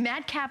stuff.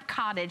 Madcap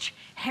Cottage,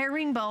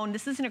 herringbone.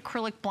 This is an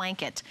acrylic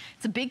blanket.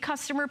 It's a big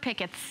customer pick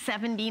at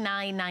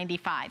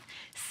 $79.95.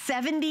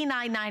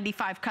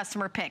 $79.95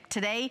 customer pick.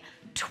 Today,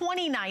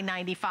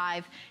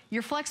 $29.95.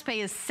 Your flex pay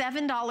is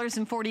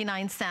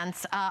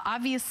 $7.49.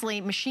 Obviously,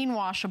 machine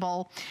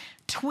washable.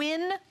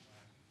 Twin,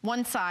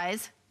 one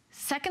size.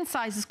 Second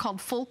size is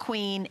called full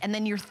queen. And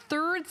then your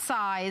third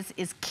size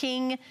is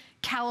king,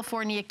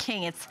 California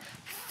king. It's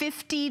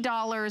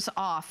 $50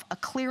 off, a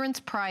clearance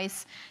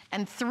price,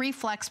 and 3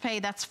 flex pay.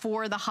 That's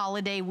for the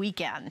holiday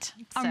weekend.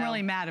 I'm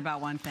really mad about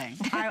one thing.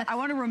 I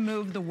want to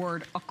remove the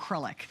word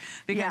acrylic,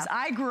 because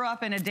I grew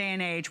up in a day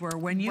and age where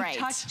when you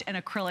touched an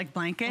acrylic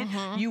blanket,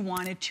 you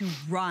wanted to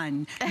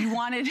run. You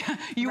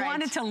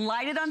wanted to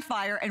light it on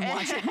fire and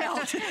watch it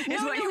melt.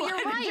 No, you're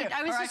right.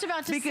 I was just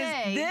about to say.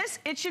 Because this,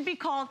 it should be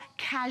called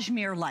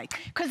cashmere-like.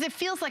 Because it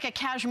feels like a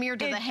cashmere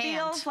to the hand. It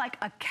feels like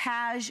a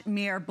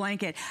cashmere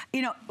blanket.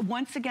 You know,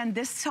 once again,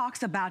 this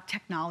talks about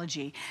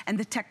technology, and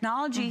the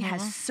technology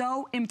has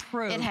so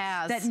improved. It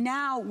has. That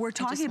now we're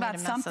talking about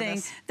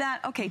something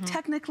that, okay,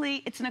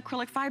 technically it's an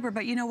acrylic fiber,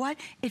 but you know what?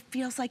 It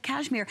feels like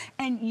cashmere,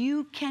 and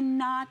you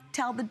cannot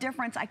tell the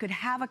difference. I could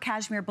have a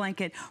cashmere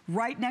blanket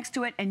right next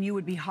to it, and you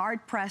would be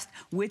hard-pressed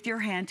with your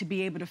hand to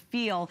be able to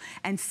feel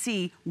and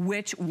see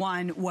which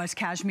one was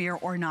cashmere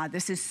or not.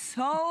 This is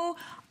so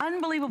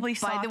unbelievably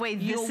soft. By the way,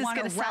 this is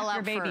going to sell out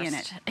your baby first. in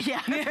it.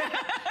 Yeah.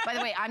 By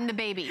the way, I'm the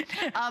baby.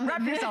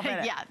 Wrap yourself in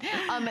it. Yeah.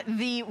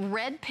 The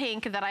red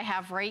pink that I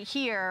have right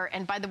here,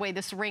 and by the way,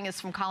 this ring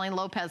is from Colleen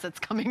Lopez. It's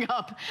coming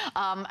up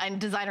in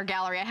Designer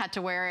Gallery. I had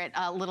to wear it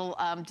a little,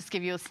 just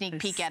give you a sneak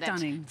peek at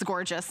it. It's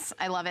gorgeous.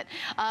 I love it.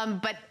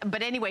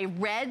 But anyway,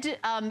 red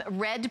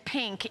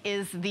pink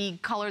is the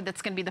color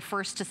that's going to be the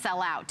first to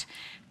sell out.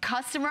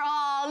 Customer,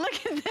 oh, look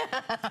at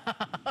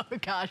that. Oh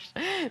gosh,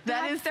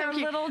 that is their so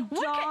cute. Little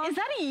dog. Is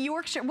that a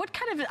Yorkshire? What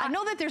kind of, I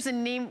know that there's a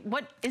name,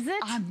 what is it?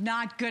 I'm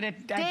not good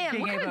at Dan,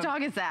 what kind of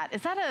dog is that?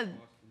 Is that a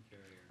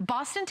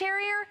Boston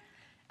Terrier?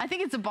 I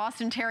think it's a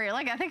Boston Terrier.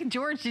 Like, I think,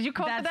 George, did you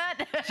come up with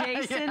that?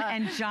 Jason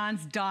and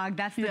John's dog.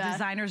 That's the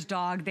designer's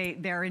dog.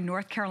 They're in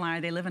North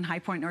Carolina. They live in High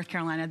Point, North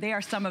Carolina. They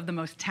are some of the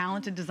most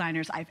talented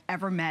designers I've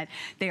ever met.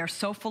 They are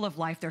so full of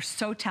life. They're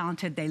so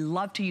talented. They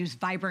love to use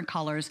vibrant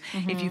colors.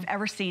 If you've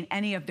ever seen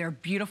any of their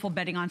beautiful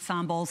bedding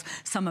ensembles,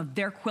 some of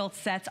their quilt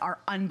sets are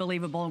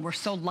unbelievable, and we're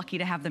so lucky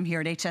to have them here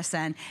at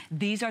HSN.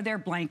 These are their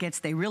blankets.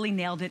 They really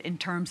nailed it in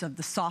terms of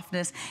the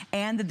softness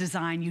and the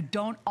design. You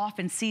don't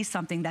often see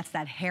something that's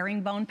that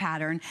herringbone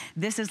pattern.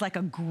 This is like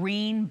a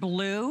green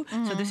blue.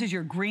 So this is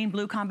your green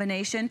blue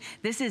combination.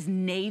 This is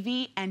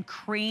navy and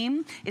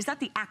cream. Is that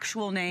the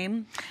actual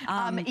name?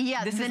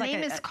 Yeah, the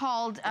name is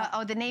called,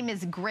 the name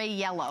is gray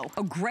yellow.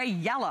 Oh, gray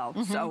yellow.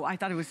 So I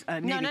thought it was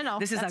navy. No.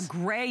 This is a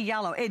gray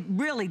yellow. It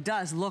really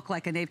does look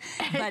like a navy,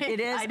 but it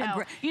is I know. a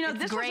gray. You know, It's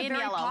this was gray a and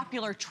very yellow.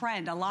 popular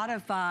trend. A lot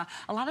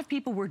of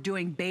people were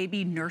doing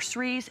baby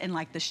nurseries in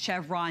like the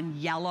chevron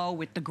yellow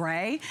with the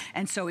gray.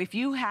 And so if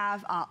you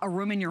have a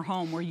room in your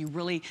home where you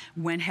really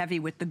went heavy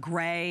with the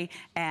gray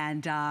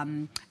and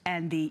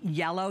the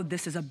yellow,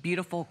 this is a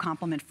beautiful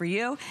complement for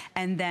you.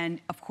 And then,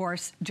 of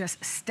course,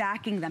 just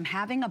stacking them,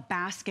 having a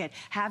basket,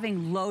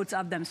 having loads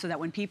of them so that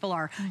when people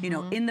are, you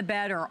know, in the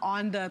bed or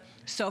on the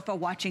sofa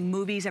watching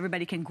movies,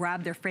 everybody can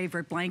grab their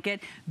favorite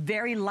blanket.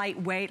 Very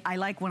lightweight. I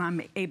like when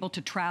I'm able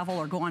to travel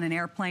or go on an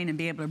airplane and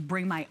be able to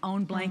bring my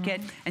own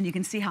blanket. And you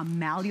can see how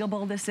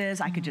malleable this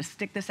is. I could just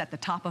stick this at the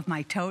top of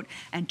my tote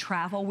and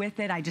travel with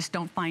it. I just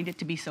don't find it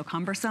to be so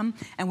cumbersome.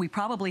 And we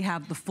probably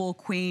have the full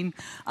queen,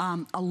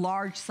 a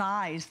large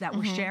size that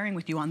we're sharing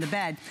with you on the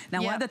bed.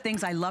 Now, one of the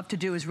things I love to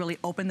do is really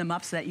open them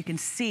up so that you can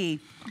see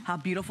how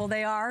beautiful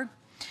they are.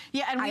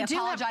 Yeah, and I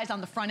apologize on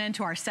the front end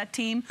to our set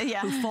team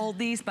who fold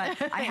these, but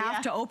I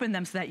have to open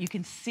them so that you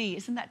can see.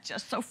 Isn't that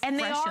just so fresh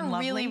and lovely? And they are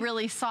really,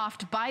 really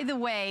soft. By the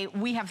way,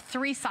 we have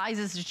 3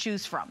 sizes to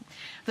choose from.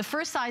 The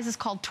first size is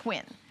called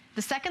twin.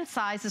 The second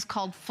size is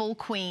called full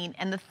queen,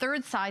 and the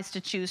third size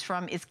to choose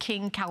from is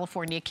King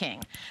California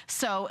King.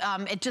 So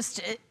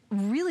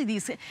really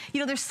these,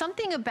 you know, there's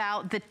something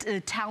about the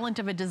talent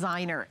of a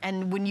designer,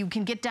 and when you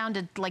can get down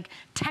to like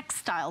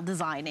textile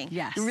designing,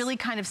 it really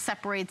kind of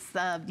separates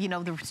the, you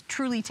know, the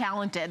truly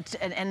talented,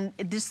 and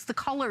just the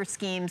color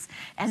schemes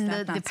and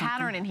the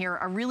pattern in here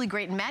are really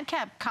great. And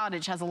Madcap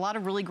Cottage has a lot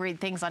of really great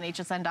things on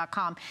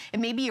hsn.com. It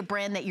may be a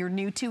brand that you're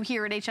new to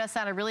here at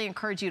HSN. I really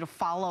encourage you to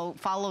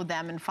follow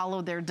them and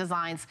follow their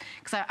designs,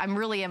 because I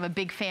really am a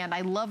big fan.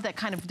 I love that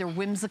kind of their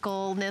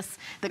whimsicalness,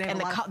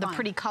 the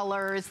pretty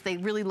colors. They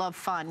really love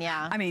fun.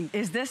 Yeah. I mean,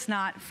 is this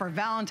not for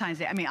Valentine's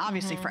Day? I mean,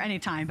 obviously for any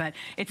time, but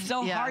it's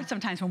so hard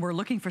sometimes when we're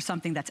looking for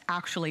something that's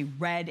actually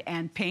red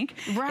and pink.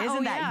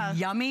 Isn't that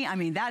yummy? I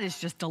mean, that is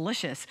just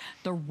delicious.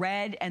 The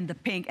red and the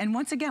pink. And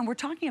once again, we're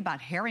talking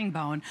about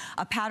herringbone,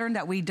 a pattern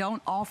that we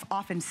don't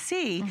often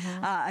see,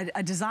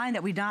 a design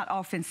that we not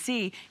often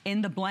see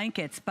in the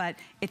blankets, but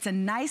it's a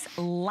nice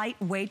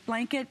lightweight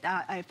blanket.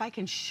 If I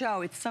can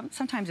show,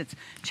 sometimes it's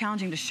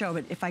challenging to show,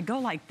 but if I go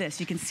like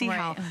this, you can see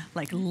how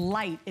like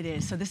light it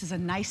is. So this is a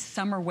nice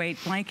summer weight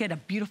blanket, a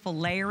beautiful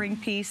layering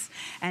piece,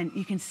 and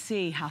you can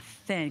see how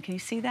thin. Can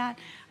you see that?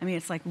 I mean,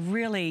 it's like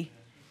really,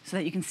 so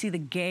that you can see the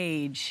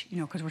gauge, you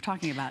know, because we're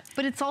talking about.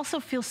 But it also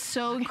feels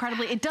so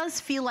incredibly, it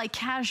does feel like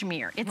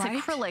cashmere. It's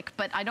acrylic,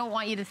 but I don't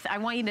want you to, I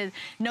want you to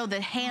know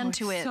the hand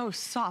to it. It's so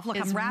soft. Look,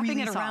 I'm wrapping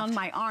it around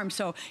my arm.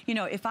 So, you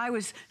know, if I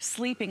was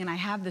sleeping and I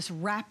have this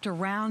wrapped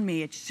around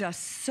me, it's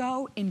just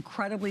so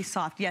incredibly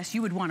soft. Yes,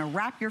 you would want to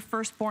wrap your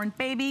firstborn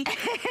baby,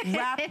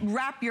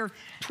 wrap your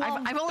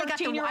 12, I've only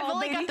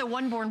got the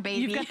one-born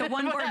baby. You've got the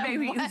one-born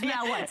baby who's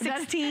now what,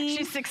 16?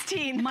 She's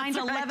 16. Mine's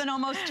 11,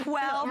 almost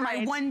 12.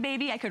 My one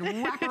baby, I could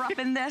wrap her up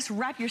in this,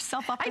 wrap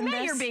yourself up in this. I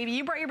met your baby.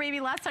 You brought your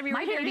baby last time you were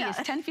here. My baby is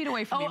 10 feet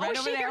away from me, right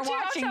over there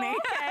watching me.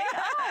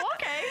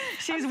 Okay.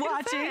 She's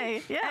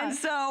watching. And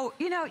so,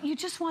 you know, you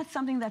just want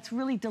something that's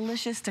really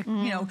delicious to,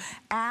 you know,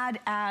 add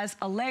as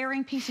a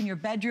layering piece in your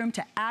bedroom,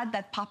 to add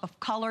that pop of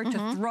color,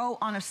 to throw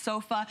on a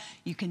sofa.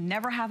 You can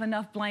never have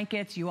enough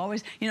blankets. You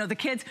always, you know, the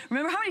kids,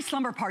 remember how many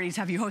slumber parties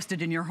have you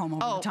hosted in your home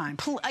over the time?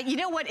 You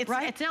know what?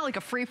 It's now like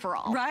a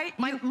free-for-all. Right?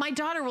 My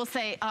daughter will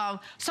say,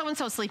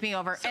 so-and-so sleeping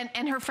over,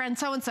 and her friend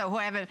so-and-so who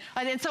I haven't,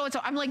 and so-and-so.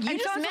 I'm like, you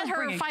just met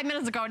her 5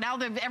 minutes ago. Now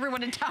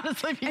everyone in town is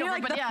sleeping over.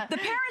 Like, the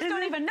parents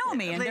don't even know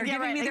me, and they're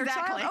giving me their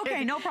child.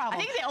 Okay, no problem.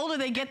 I think the older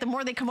they get, the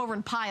more they come over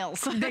in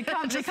piles. They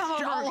come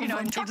over, you know,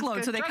 in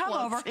truckloads. So they come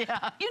over. You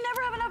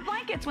never have enough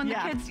blankets when the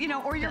kids, you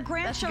know, or your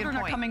grandchildren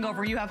are coming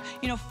over. You have,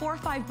 you know, 4 or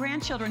 5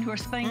 grandchildren who are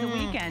spending the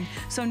weekend.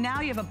 So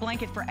now you have a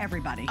blanket for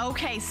everybody.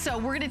 Okay, so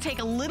we're going to take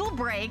a little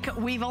break.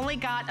 We've only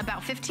got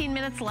about 15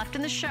 minutes left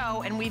in the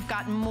show, and we've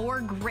got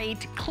more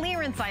great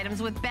clearance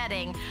items with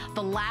bedding,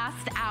 the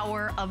last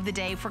hour of the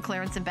day for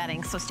clearance and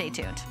bedding, so stay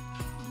tuned.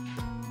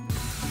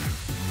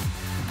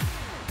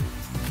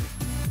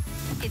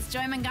 It's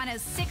Joy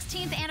Mangano's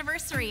 16th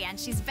anniversary, and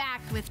she's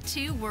back with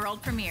 2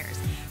 world premieres.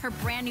 Her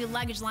brand new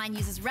luggage line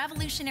uses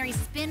revolutionary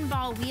spin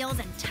ball wheels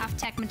and tough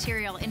tech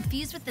material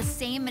infused with the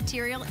same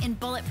material in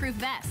bulletproof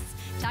vests.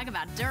 Talk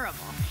about durable.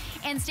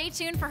 And stay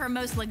tuned for her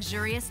most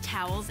luxurious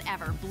towels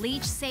ever.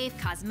 Bleach safe,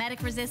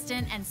 cosmetic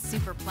resistant, and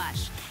super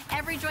plush.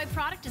 Every Joy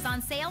product is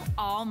on sale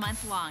all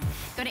month long.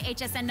 Go to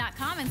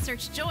hsn.com and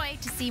search Joy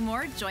to see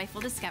more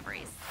joyful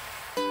discoveries.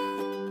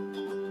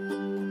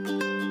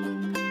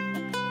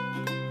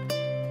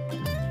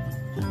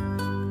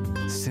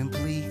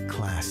 Simply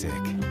classic.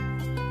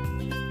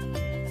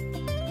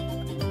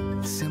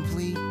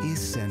 Simply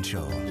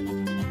essential.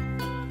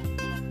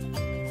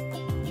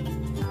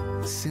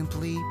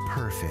 Simply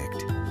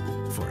perfect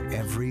for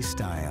every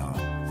style.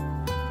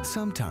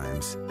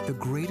 Sometimes the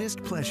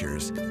greatest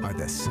pleasures are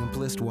the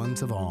simplest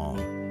ones of all.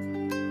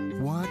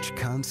 Watch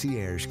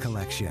Concierge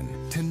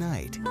Collection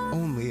tonight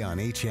only on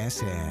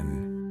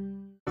HSN.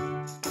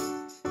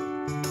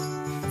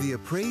 The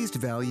appraised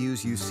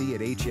values you see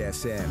at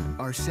HSN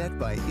are set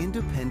by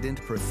independent,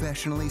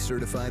 professionally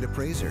certified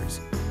appraisers.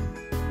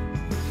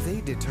 They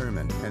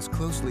determine, as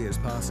closely as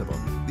possible,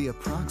 the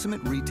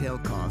approximate retail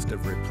cost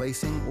of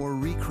replacing or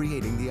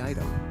recreating the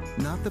item,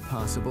 not the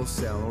possible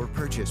sell or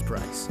purchase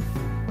price.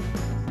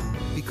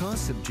 Because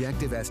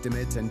subjective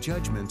estimates and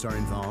judgments are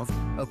involved,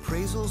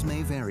 appraisals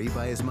may vary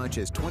by as much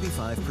as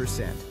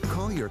 25%.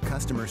 Call your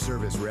customer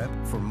service rep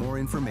for more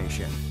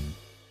information.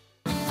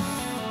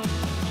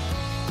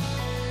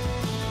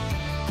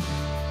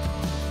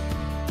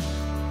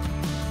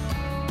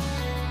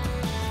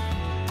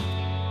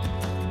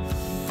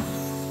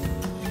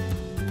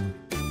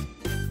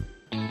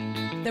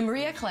 The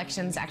Maria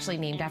collection is actually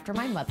named after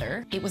my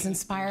mother. It was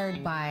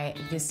inspired by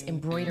this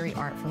embroidery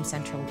art from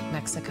Central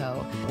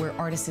Mexico, where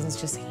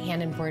artisans just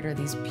hand embroider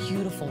these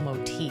beautiful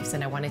motifs,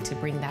 and I wanted to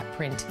bring that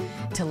print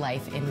to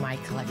life in my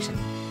collection.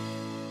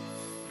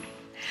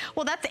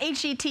 Well, that's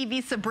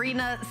HGTV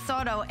Sabrina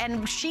Soto,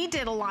 and she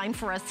did a line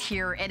for us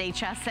here at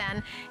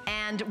HSN,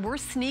 and we're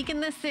sneaking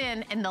this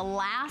in the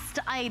last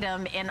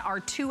item in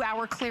our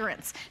 2-hour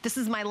clearance. This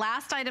is my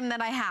last item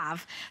that I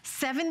have.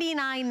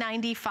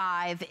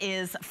 $79.95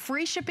 is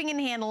free shipping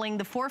and handling.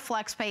 The 4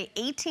 flex pay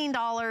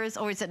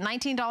 $18, or is it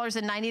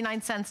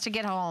 $19.99 to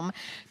get home.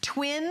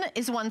 Twin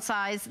is one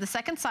size. The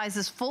second size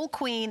is full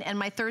queen, and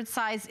my third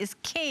size is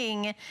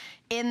king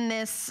in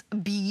this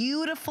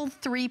beautiful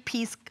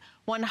 3-piece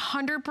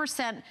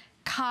 100%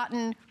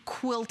 cotton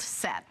quilt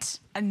set.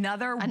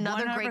 Another great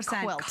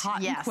 100% quilt.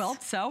 Cotton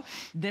quilt. So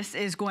this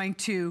is going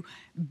to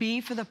be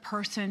for the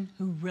person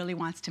who really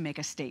wants to make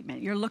a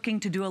statement. You're looking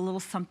to do a little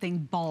something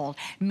bold.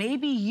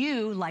 Maybe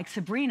you, like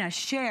Sabrina,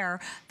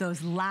 share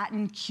those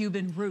Latin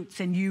Cuban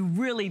roots and you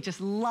really just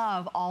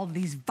love all of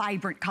these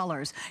vibrant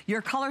colors.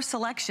 Your color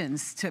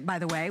selections, by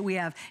the way, we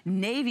have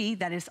navy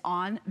that is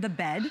on the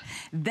bed.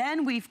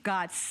 Then we've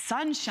got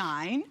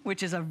sunshine,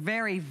 which is a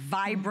very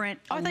vibrant,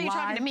 I thought you were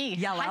talking to me.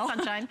 Yellow. Hi,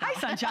 sunshine. Hi,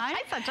 sunshine.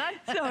 Hi, sunshine.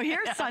 So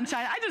here's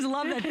sunshine. I just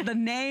love that the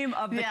name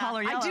of the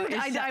color yellow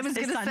I was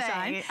going to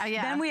say.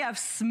 Then we have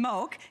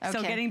smoke. Okay.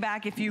 So getting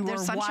back, if you were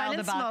wild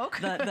about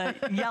the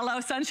yellow,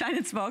 sunshine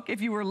and smoke,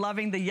 if you were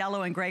loving the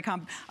yellow and gray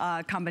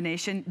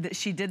combination,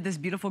 she did this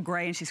beautiful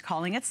gray and she's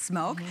calling it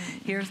smoke.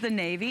 Here's the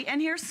navy,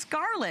 and here's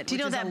scarlet. Do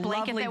you know that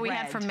blanket that we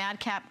had from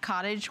Madcap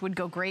Cottage would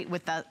go great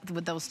with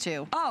those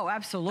two? Oh,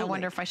 absolutely. I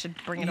wonder if I should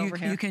bring it over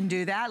here. You can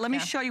do that. Let me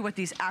show you what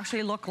these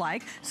actually look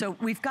like. So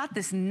we've got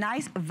this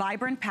nice,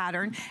 vibrant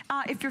pattern.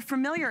 If you're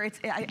familiar,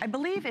 I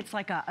believe it's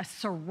like a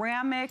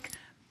ceramic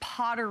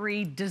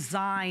pottery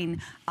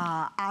design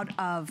out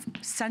of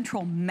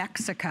Central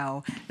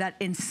Mexico that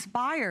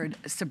inspired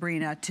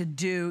Sabrina to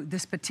do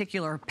this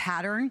particular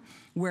pattern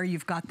where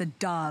you've got the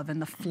dove and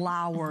the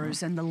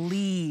flowers and the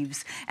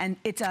leaves. And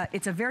it's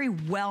a very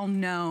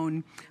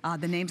well-known,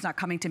 the name's not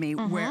coming to me,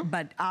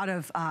 but out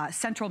of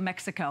Central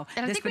Mexico.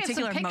 And this I think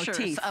particular we have some pictures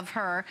motif of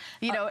her,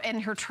 you know,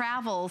 and her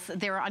travels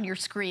there on your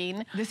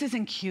screen. This is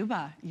in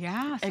Cuba,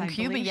 yes. In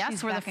Cuba,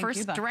 yes, where the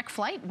first direct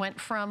flight went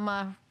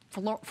from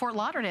Fort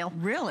Lauderdale.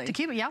 Really? To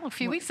Cuba, yeah, a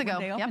few weeks ago.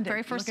 Yep,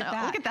 very first. Look at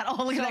that. Look at that.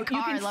 Oh, look at that car.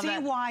 You I can love see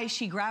that. why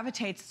she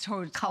gravitates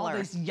towards all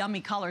these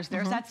yummy colors.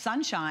 There's that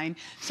sunshine.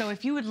 So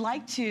if you would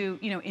like to,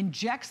 you know,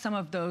 inject some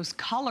of those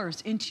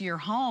colors into your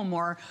home,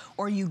 or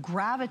you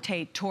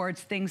gravitate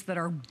towards things that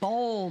are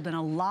bold and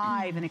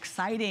alive and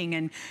exciting,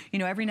 and you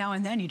know, every now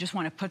and then you just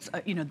want to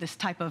put, you know, this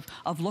type of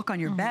look on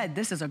your bed.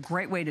 This is a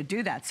great way to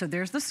do that. So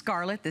there's the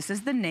scarlet. This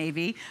is the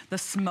navy. The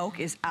smoke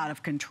is out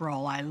of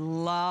control. I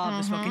love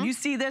the smoke. And you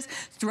see this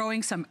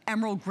throwing some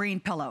emerald green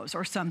pillows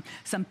or some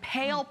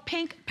pale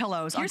pink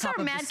pillows on top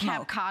of the smoke. Here's our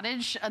Madcap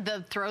Cottage,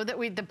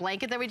 the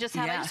blanket that we just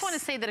had. I just want to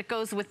say that it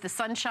goes with the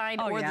sunshine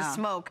or the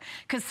smoke,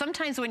 because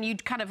sometimes when you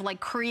kind of like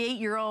create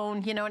your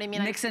own, you know what I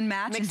mean? Mix and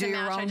match and do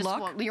your own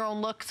look. Your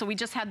own look. So we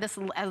just had this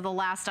as the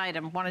last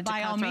item. Wanted to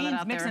by all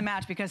means mix and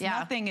match, because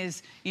nothing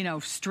is, you know,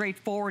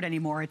 straightforward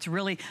anymore. It's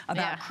really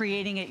about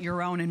creating it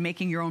your own and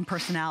making your own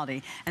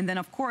personality. And then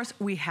of course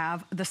we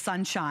have the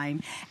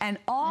sunshine, and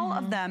all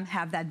of them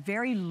have that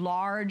very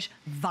large large,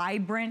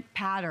 vibrant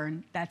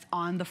pattern that's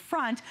on the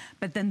front,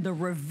 but then the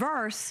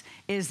reverse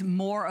is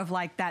more of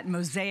like that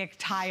mosaic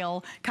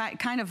tile,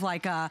 kind of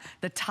like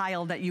the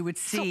tile that you would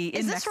see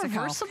in Mexico. Is this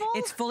reversible?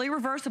 It's fully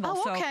reversible.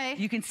 Oh, okay.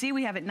 So you can see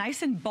we have it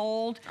nice and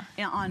bold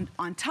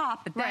on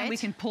top, but then we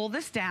can pull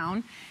this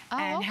down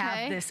and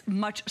have this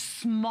much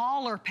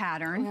smaller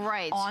pattern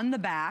on the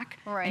back.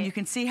 And you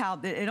can see how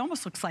it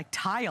almost looks like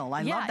tile.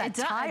 I love that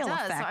tile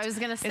effect. I was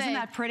gonna say. Isn't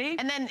that pretty?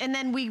 And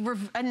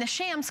then the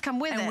shams come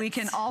with it. And we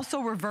can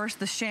also reverse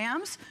the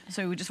shams.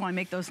 So we just want to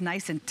make those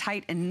nice and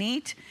tight and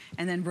neat,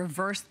 and then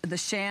reverse the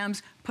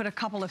shams, put a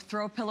couple of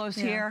throw pillows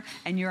here,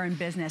 and you're in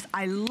business.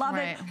 I love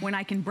it when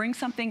I can bring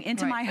something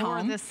into my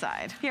home. Or this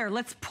side. Here,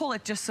 let's pull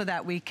it just so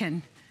that we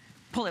can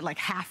pull it like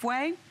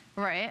halfway.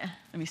 Right.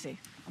 Let me see.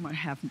 I'm gonna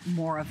have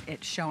more of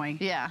it showing.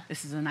 Yeah.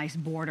 This is a nice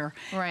border.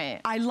 Right.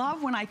 I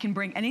love when I can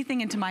bring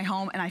anything into my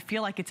home and I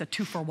feel like it's a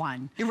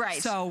 2-for-1.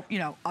 Right. So, you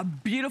know, a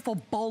beautiful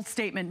bold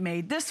statement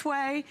made this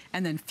way,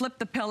 and then flip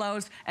the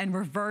pillows and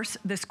reverse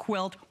this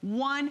quilt,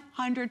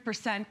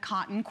 100%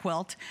 cotton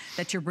quilt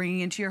that you're bringing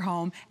into your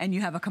home, and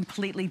you have a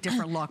completely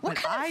different look. What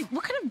kind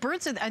of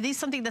birds are these?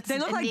 Something that's they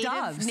look like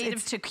doves.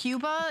 Native to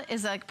Cuba?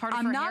 Is like part of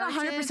her I'm not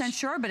heritage? 100%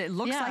 sure, but it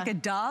looks like a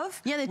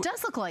dove. Yeah, it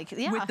does look like,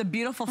 with the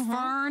beautiful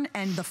fern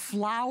and the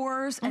flowers,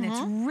 and it's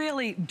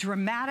really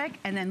dramatic.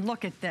 And then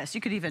look at this. You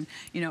could even,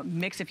 you know,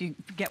 mix, if you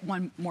get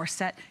one more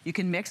set, you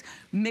can mix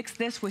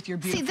this with your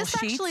beautiful sheets. See,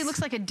 this actually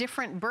looks like a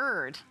different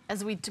bird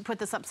as we put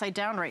this upside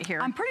down right here.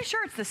 I'm pretty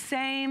sure it's the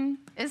same.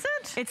 Is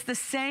it? It's the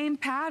same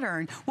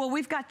pattern. Well,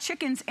 we've got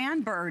chickens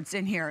and birds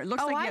in here. It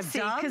looks like you have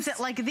doves.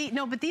 Because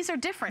no, but these are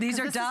different. These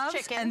are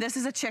doves, and this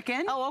is a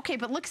chicken. Oh, okay,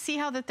 but look, see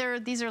how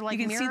these are like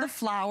you can see the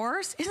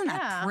flowers. Isn't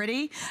that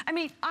pretty? I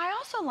mean, I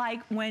also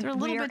like when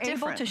we're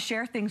able to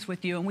share things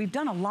with you, and we've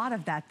done a lot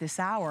of that this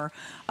hour,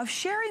 of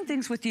sharing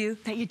things with you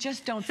that you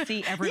just don't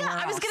see everywhere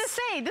else. I was gonna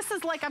say, this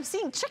is like I'm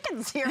seeing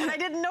chickens here, and I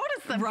didn't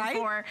notice them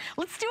before.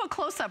 Let's do a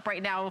close-up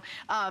right now,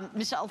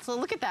 Michelle. So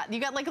look at that. You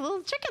got like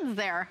little chickens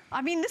there.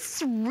 I mean,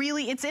 this is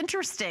really, it's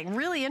interesting,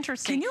 really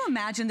interesting. Can you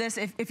imagine this?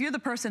 If you're the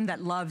person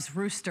that loves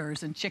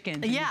roosters and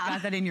chickens, and you've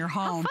got that in your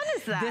home, how fun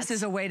is that? This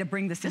is a way to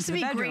bring this into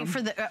the bedroom. This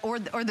would be great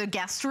for or the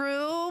guest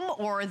room,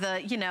 or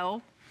the, you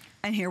know.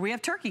 And here we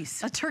have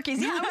turkeys.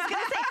 Turkeys, yeah, I was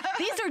gonna say,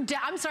 these are,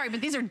 I'm sorry,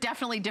 but these are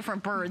definitely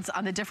different birds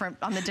on the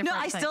different No,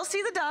 I still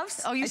see the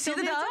doves. Oh, you see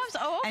the doves?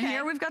 Oh, okay. And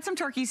here we've got some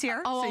turkeys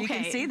here, so you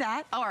can see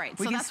that. All right,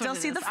 we so can still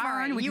see the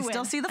fern, we can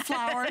still see the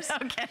flowers.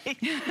 Okay,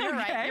 you're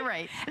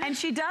right. And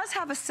she does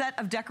have a set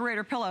of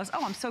decorator pillows.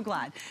 Oh, I'm so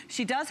glad.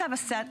 She does have a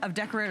set of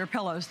decorator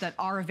pillows that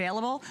are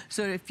available,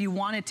 so if you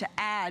wanted to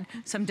add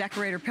some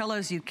decorator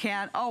pillows, you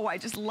can. Oh, I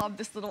just love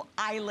this little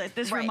eyelet.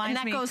 This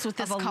reminds me goes with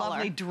this of a color.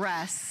 lovely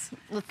dress.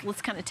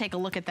 Let's kind of take a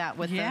look at that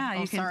with you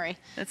can, sorry.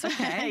 That's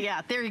okay.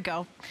 Yeah, there you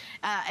go.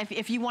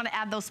 If you want to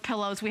add those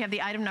pillows, we have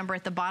the item number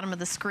at the bottom of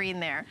the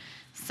screen there.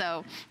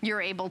 So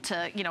you're able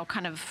to, you know,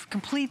 kind of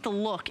complete the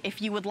look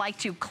if you would like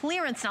to.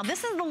 Clearance. Now,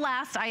 this is the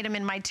last item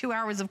in my 2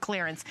 hours of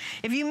clearance.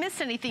 If you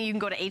missed anything, you can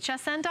go to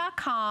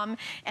hsn.com,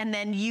 and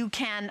then you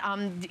can,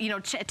 you know,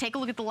 take a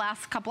look at the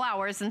last couple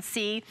hours and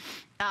see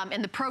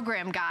in the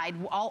program guide,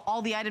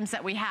 all the items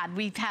that we had.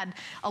 We've had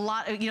a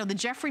lot of, you know, the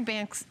Jeffrey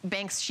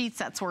Banks sheet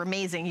sets were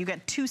amazing. You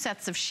got 2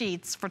 sets of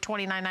sheets for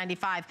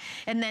 $29.95.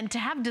 And then to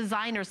have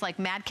designers like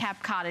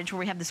Madcap Cottage, where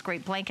we have this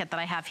great blanket that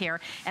I have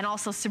here, and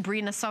also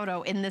Sabrina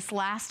Soto in this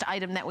last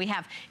item that we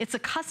have. It's a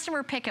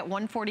customer pick at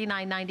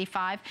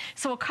 $149.95.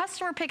 So a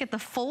customer pick at the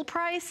full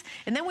price,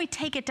 and then we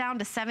take it down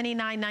to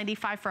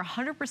 $79.95 for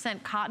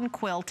 100% cotton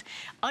quilt.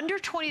 Under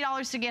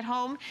 $20 to get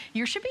home.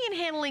 Your shipping and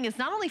handling is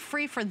not only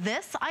free for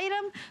this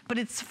item, but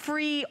it's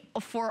free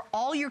for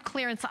all your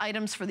clearance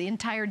items for the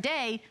entire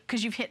day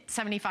because you've hit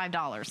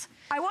 $75.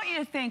 I want you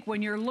to think,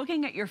 when you're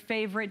looking at your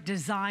favorite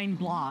design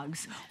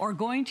blogs, or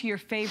going to your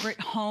favorite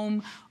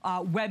home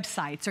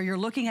websites, or you're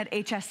looking at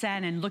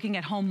HSN and looking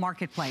at Home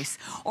Marketplace,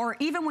 or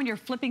even when you're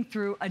flipping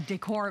through a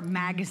decor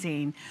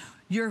magazine,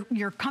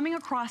 you're coming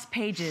across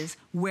pages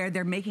where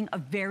they're making a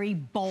very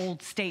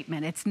bold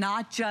statement. It's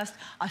not just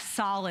a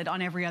solid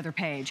on every other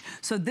page.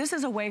 So this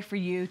is a way for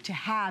you to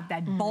have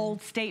that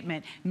bold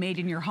statement made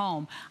in your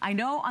home. I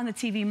know on the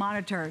TV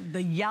monitor,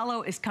 the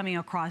yellow is coming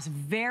across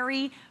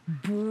very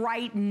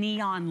bright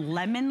neon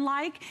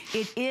lemon-like.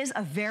 It is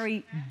a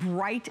very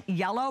bright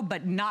yellow,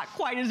 but not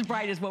quite as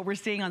bright as what we're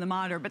seeing on the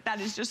monitor, but that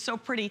is just so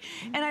pretty.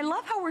 And I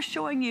love how we're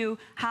showing you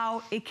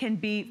how it can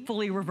be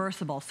fully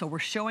reversible. So we're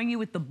showing you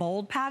with the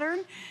bold pattern,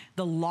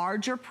 the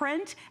larger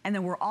print, and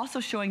then we're also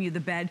showing you the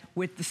bed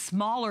with the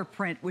smaller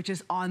print, which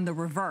is on the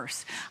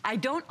reverse. I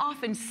don't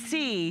often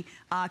see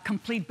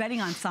complete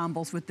bedding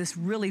ensembles with this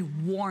really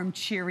warm,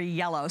 cheery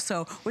yellow.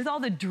 So with all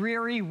the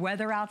dreary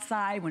weather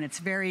outside, when it's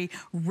very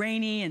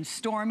rainy and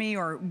stormy,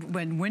 or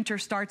when winter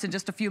starts in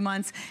just a few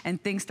months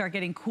and things start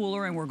getting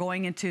cooler and we're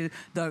going into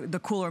the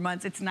cooler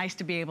months, it's nice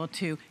to be able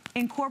to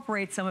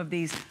incorporate some of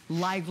these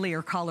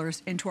livelier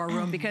colors into our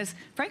room because,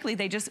 frankly,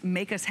 they just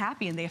make us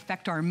happy and they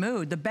affect our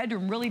mood. The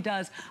bedroom really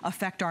does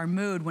affect our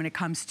mood when it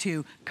comes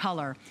to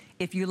color.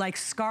 If you like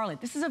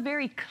scarlet, this is a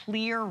very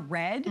clear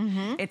red.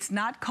 It's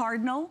not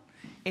cardinal.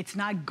 It's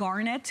not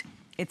garnet.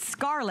 It's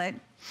scarlet,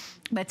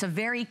 but it's a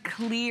very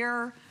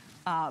clear,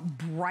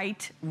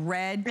 bright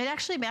red. It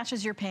actually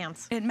matches your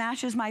pants. It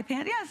matches my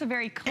pants. Yeah, it's a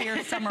very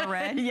clear summer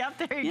red. Yep,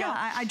 there you go.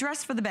 Yeah, I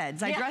dress for the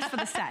beds. I dress for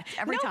the set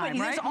every time, right?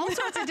 There's all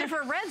sorts of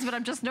different reds, but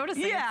I'm just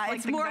noticing. Yeah,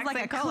 it's more of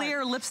like a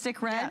clear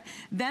lipstick red. Yeah.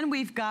 Then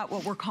we've got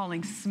what we're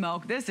calling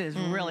smoke. This is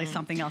really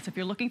something else. If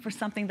you're looking for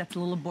something that's a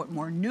little bit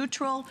more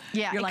neutral,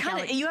 yeah, you're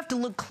like, you have to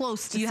look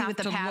close to see what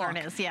the pattern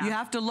is. Yeah, you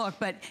have to look.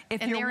 But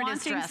if you're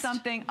wanting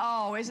something,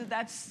 oh, isn't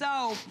that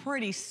so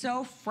pretty,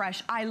 so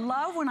fresh? I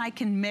love when I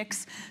can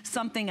mix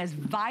something as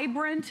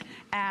vibrant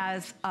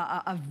as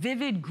a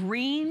vivid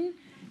green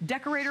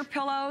decorator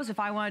pillows,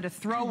 if I wanted to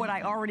throw what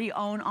I already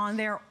own on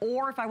there,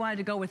 or if I wanted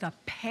to go with a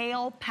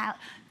pale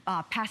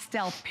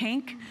pastel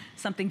pink,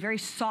 something very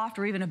soft,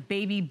 or even a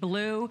baby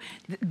blue.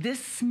 This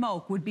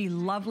smoke would be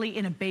lovely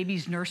in a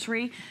baby's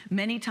nursery.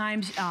 Many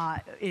times,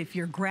 if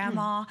you're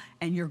grandma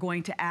and you're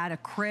going to add a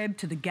crib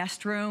to the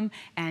guest room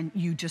and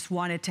you just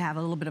want it to have a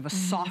little bit of a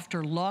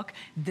softer look,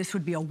 this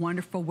would be a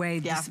wonderful way.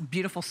 This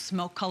beautiful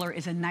smoke color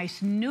is a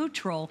nice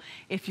neutral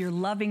if you're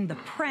loving the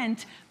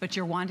print, but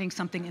you're wanting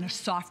something in a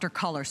softer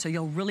color. So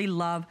you'll really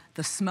love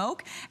the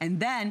smoke. And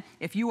then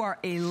if you are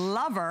a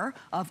lover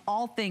of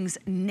all things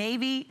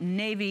navy,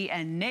 navy,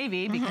 and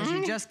navy, because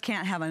you just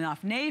can't have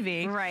enough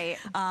navy. Right.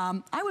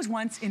 I was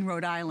once in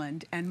Rhode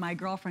Island, and my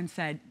girlfriend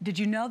said, did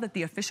you know that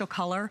the official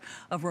color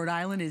of Rhode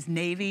Island is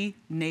navy,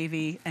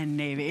 navy, and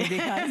navy?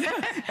 Because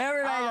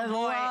everybody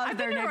loves I've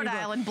been to Rhode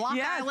Island, Block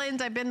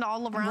Island, I've been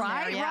all around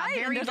there.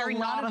 Yeah, very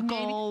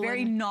nautical.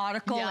 Very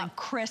nautical and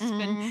crisp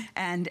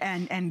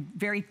and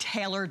very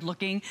tailored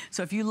looking.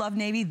 So if you love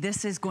navy,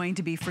 this is going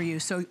to be for you.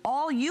 So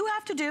all you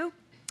have to do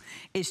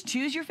is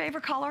choose your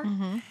favorite color.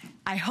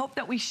 I hope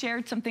that we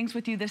shared some things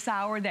with you this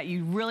hour that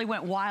you really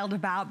went wild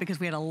about because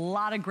we had a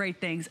lot of great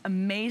things.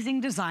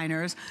 Amazing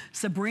designers.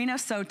 Sabrina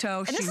Soto.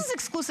 And this is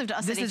exclusive to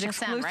us at HSN,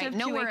 exclusive right?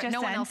 No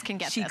one else can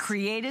get this. She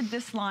created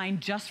this line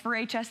just for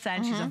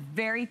HSN. She's a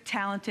very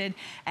talented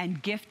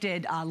and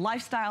gifted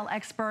lifestyle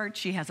expert.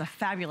 She has a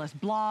fabulous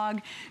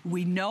blog.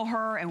 We know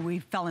her and we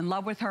fell in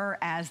love with her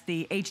as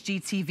the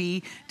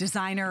HGTV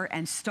designer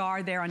and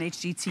star there on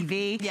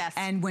HGTV. Yes.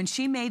 And when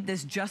she made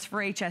this just for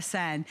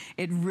HSN,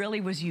 it really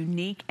was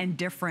unique and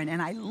different.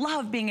 And I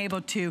love being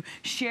able to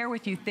share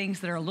with you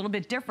things that are a little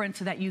bit different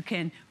so that you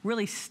can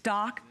really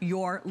stock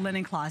your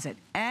linen closet.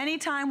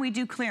 Anytime we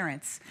do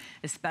clearance,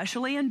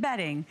 especially in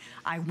bedding,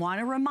 I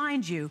want to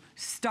remind you,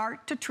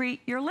 start to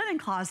treat your linen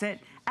closet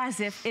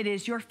as if it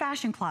is your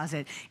fashion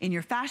closet. In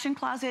your fashion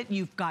closet,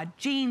 you've got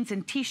jeans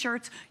and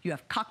t-shirts, you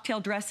have cocktail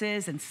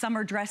dresses and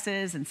summer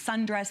dresses and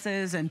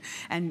sundresses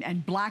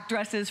and black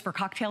dresses for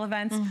cocktail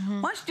events.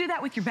 Why don't you do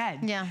that with your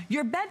bed? Yeah.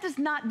 Your bed does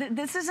not,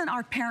 this isn't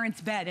our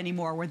parents' bed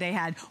anymore where they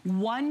had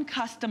one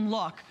custom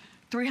look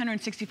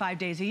 365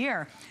 days a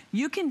year.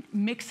 You can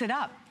mix it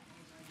up.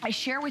 I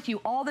share with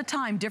you all the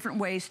time different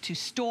ways to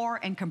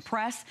store and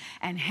compress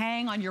and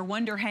hang on your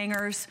wonder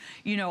hangers,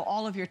 you know,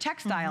 all of your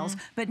textiles.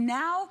 But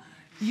now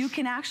you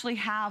can actually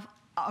have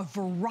a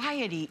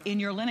variety in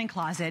your linen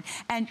closet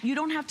and you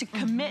don't have to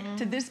commit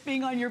to this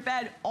being on your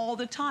bed all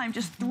the time.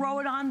 Just throw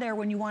it on there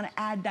when you want to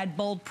add that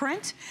bold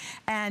print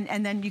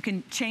and then you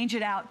can change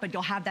it out, but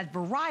you'll have that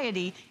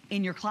variety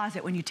in your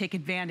closet when you take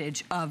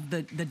advantage of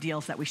the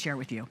deals that we share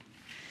with you.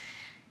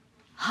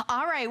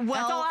 All right, well,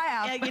 that's all I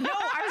have. You know,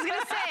 I was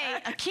going to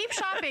say, keep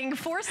shopping,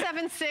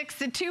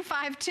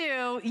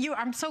 476-252.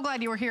 I'm so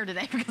glad you were here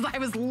today because I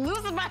was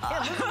losing my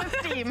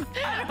steam.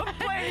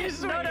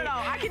 Please, no,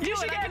 I can do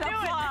it. I can do it.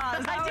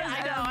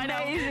 I know.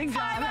 Amazing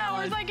 5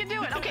 hours, I can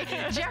do it. Okay,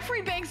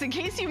 Jeffrey Banks, in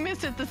case you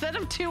missed it, the set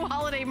of 2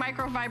 holiday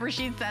microfiber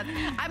sheet sets.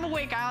 I'm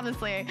awake,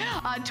 honestly.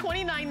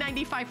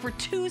 $29.95 for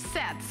 2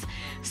 sets.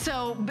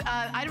 So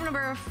item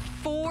number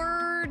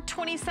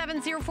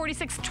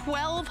 427046,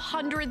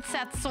 1,200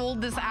 sets sold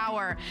this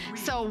hour.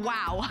 So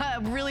wow,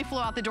 really flew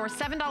out the door.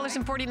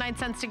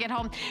 $7.49 to get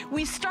home.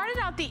 We started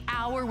out the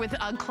hour with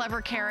a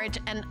clever carriage,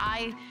 and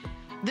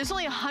there's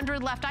only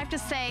 100 left. I have to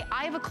say,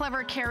 I have a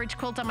clever carriage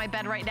quilt on my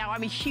bed right now.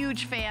 I'm a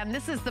huge fan.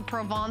 This is the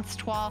Provence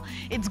Toile.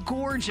 It's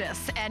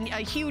gorgeous and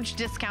a huge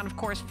discount, of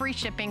course, free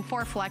shipping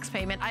for flex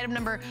payment. Item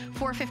number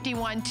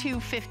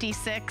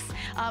 451-256.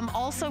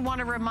 Also want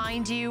to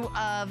remind you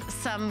of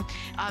some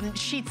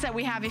sheets that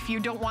we have if you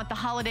don't want the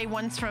holiday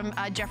ones from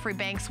Jeffrey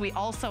Banks. We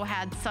also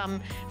had some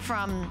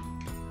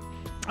from,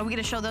 are we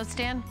going to show those,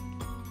 Stan?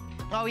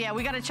 Oh yeah,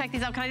 we got to check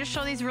these out. Can I just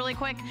show these really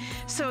quick?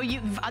 So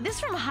this is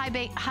from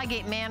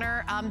Highgate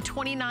Manor,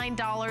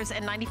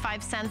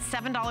 $29.95,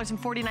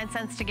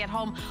 $7.49 to get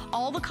home.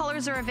 All the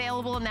colors are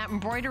available, and that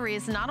embroidery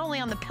is not only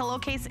on the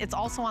pillowcase, it's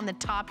also on the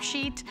top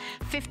sheet.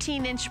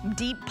 15-inch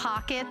deep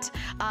pocket.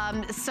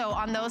 So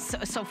on those,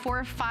 so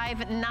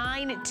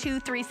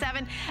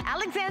 459237.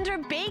 Alexandra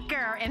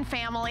Baker and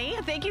family,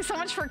 thank you so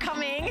much for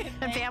coming.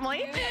 And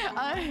family.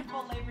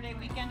 Wonderful Labor Day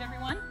weekend,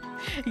 everyone.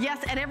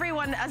 Yes, and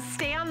everyone,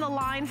 stay on the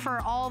line for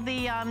all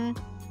the,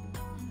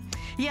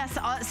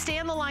 stay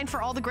on the line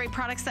for all the great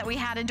products that we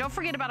had. And don't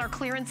forget about our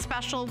clearance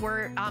special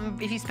where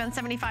if you spend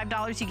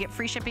 $75, you get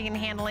free shipping and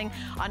handling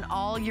on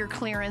all your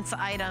clearance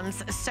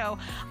items. So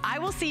I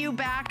will see you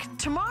back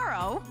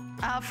tomorrow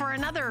for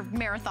another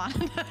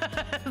marathon.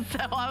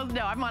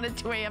 I'm on at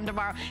 2 a.m.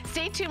 tomorrow.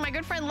 Stay tuned. My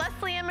good friend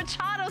Leslie Ann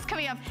Machado is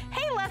coming up.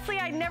 Hey, Leslie,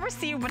 I never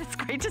see you, but it's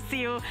great to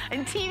see you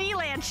in TV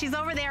land. She's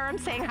over there. I'm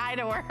saying hi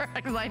to her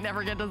because I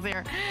never get to see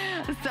her.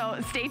 So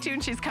stay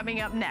tuned. She's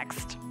coming up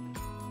next.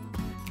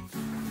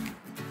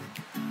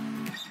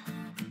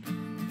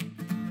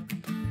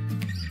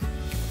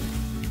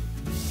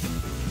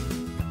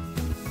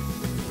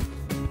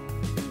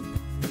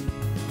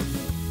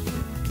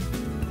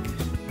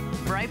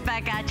 Right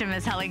back at you,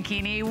 Ms. Helen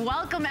Keeney.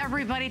 Welcome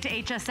everybody to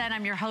HSN.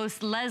 I'm your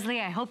host,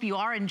 Leslie. I hope you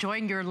are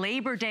enjoying your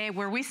Labor Day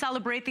where we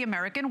celebrate the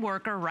American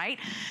worker, right?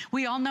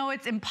 We all know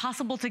it's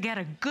impossible to get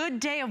a good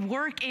day of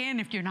work in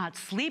if you're not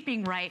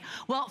sleeping right.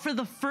 Well, for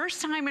the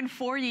first time in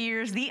 4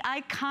 years, the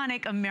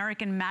iconic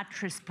American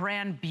mattress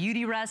brand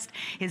Beautyrest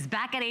is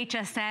back at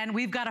HSN.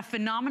 We've got a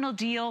phenomenal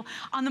deal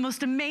on the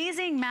most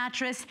amazing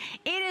mattress.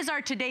 It is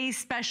our today's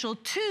special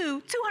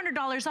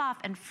 $200 off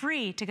and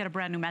free to get a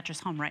brand new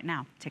mattress home right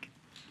now. Take it.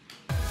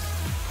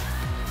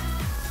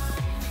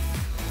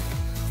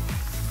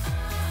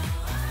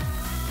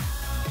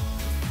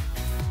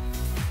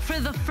 For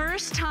the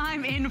first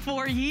time in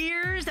 4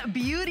 years,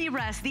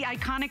 Beautyrest, the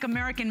iconic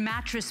American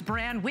mattress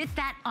brand with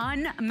that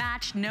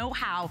unmatched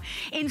know-how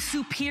in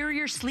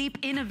superior sleep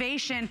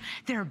innovation,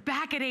 they're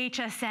back at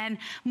HSN.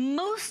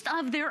 Most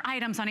of their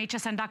items on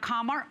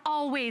hsn.com are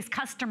always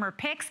customer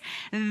picks.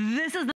 This is the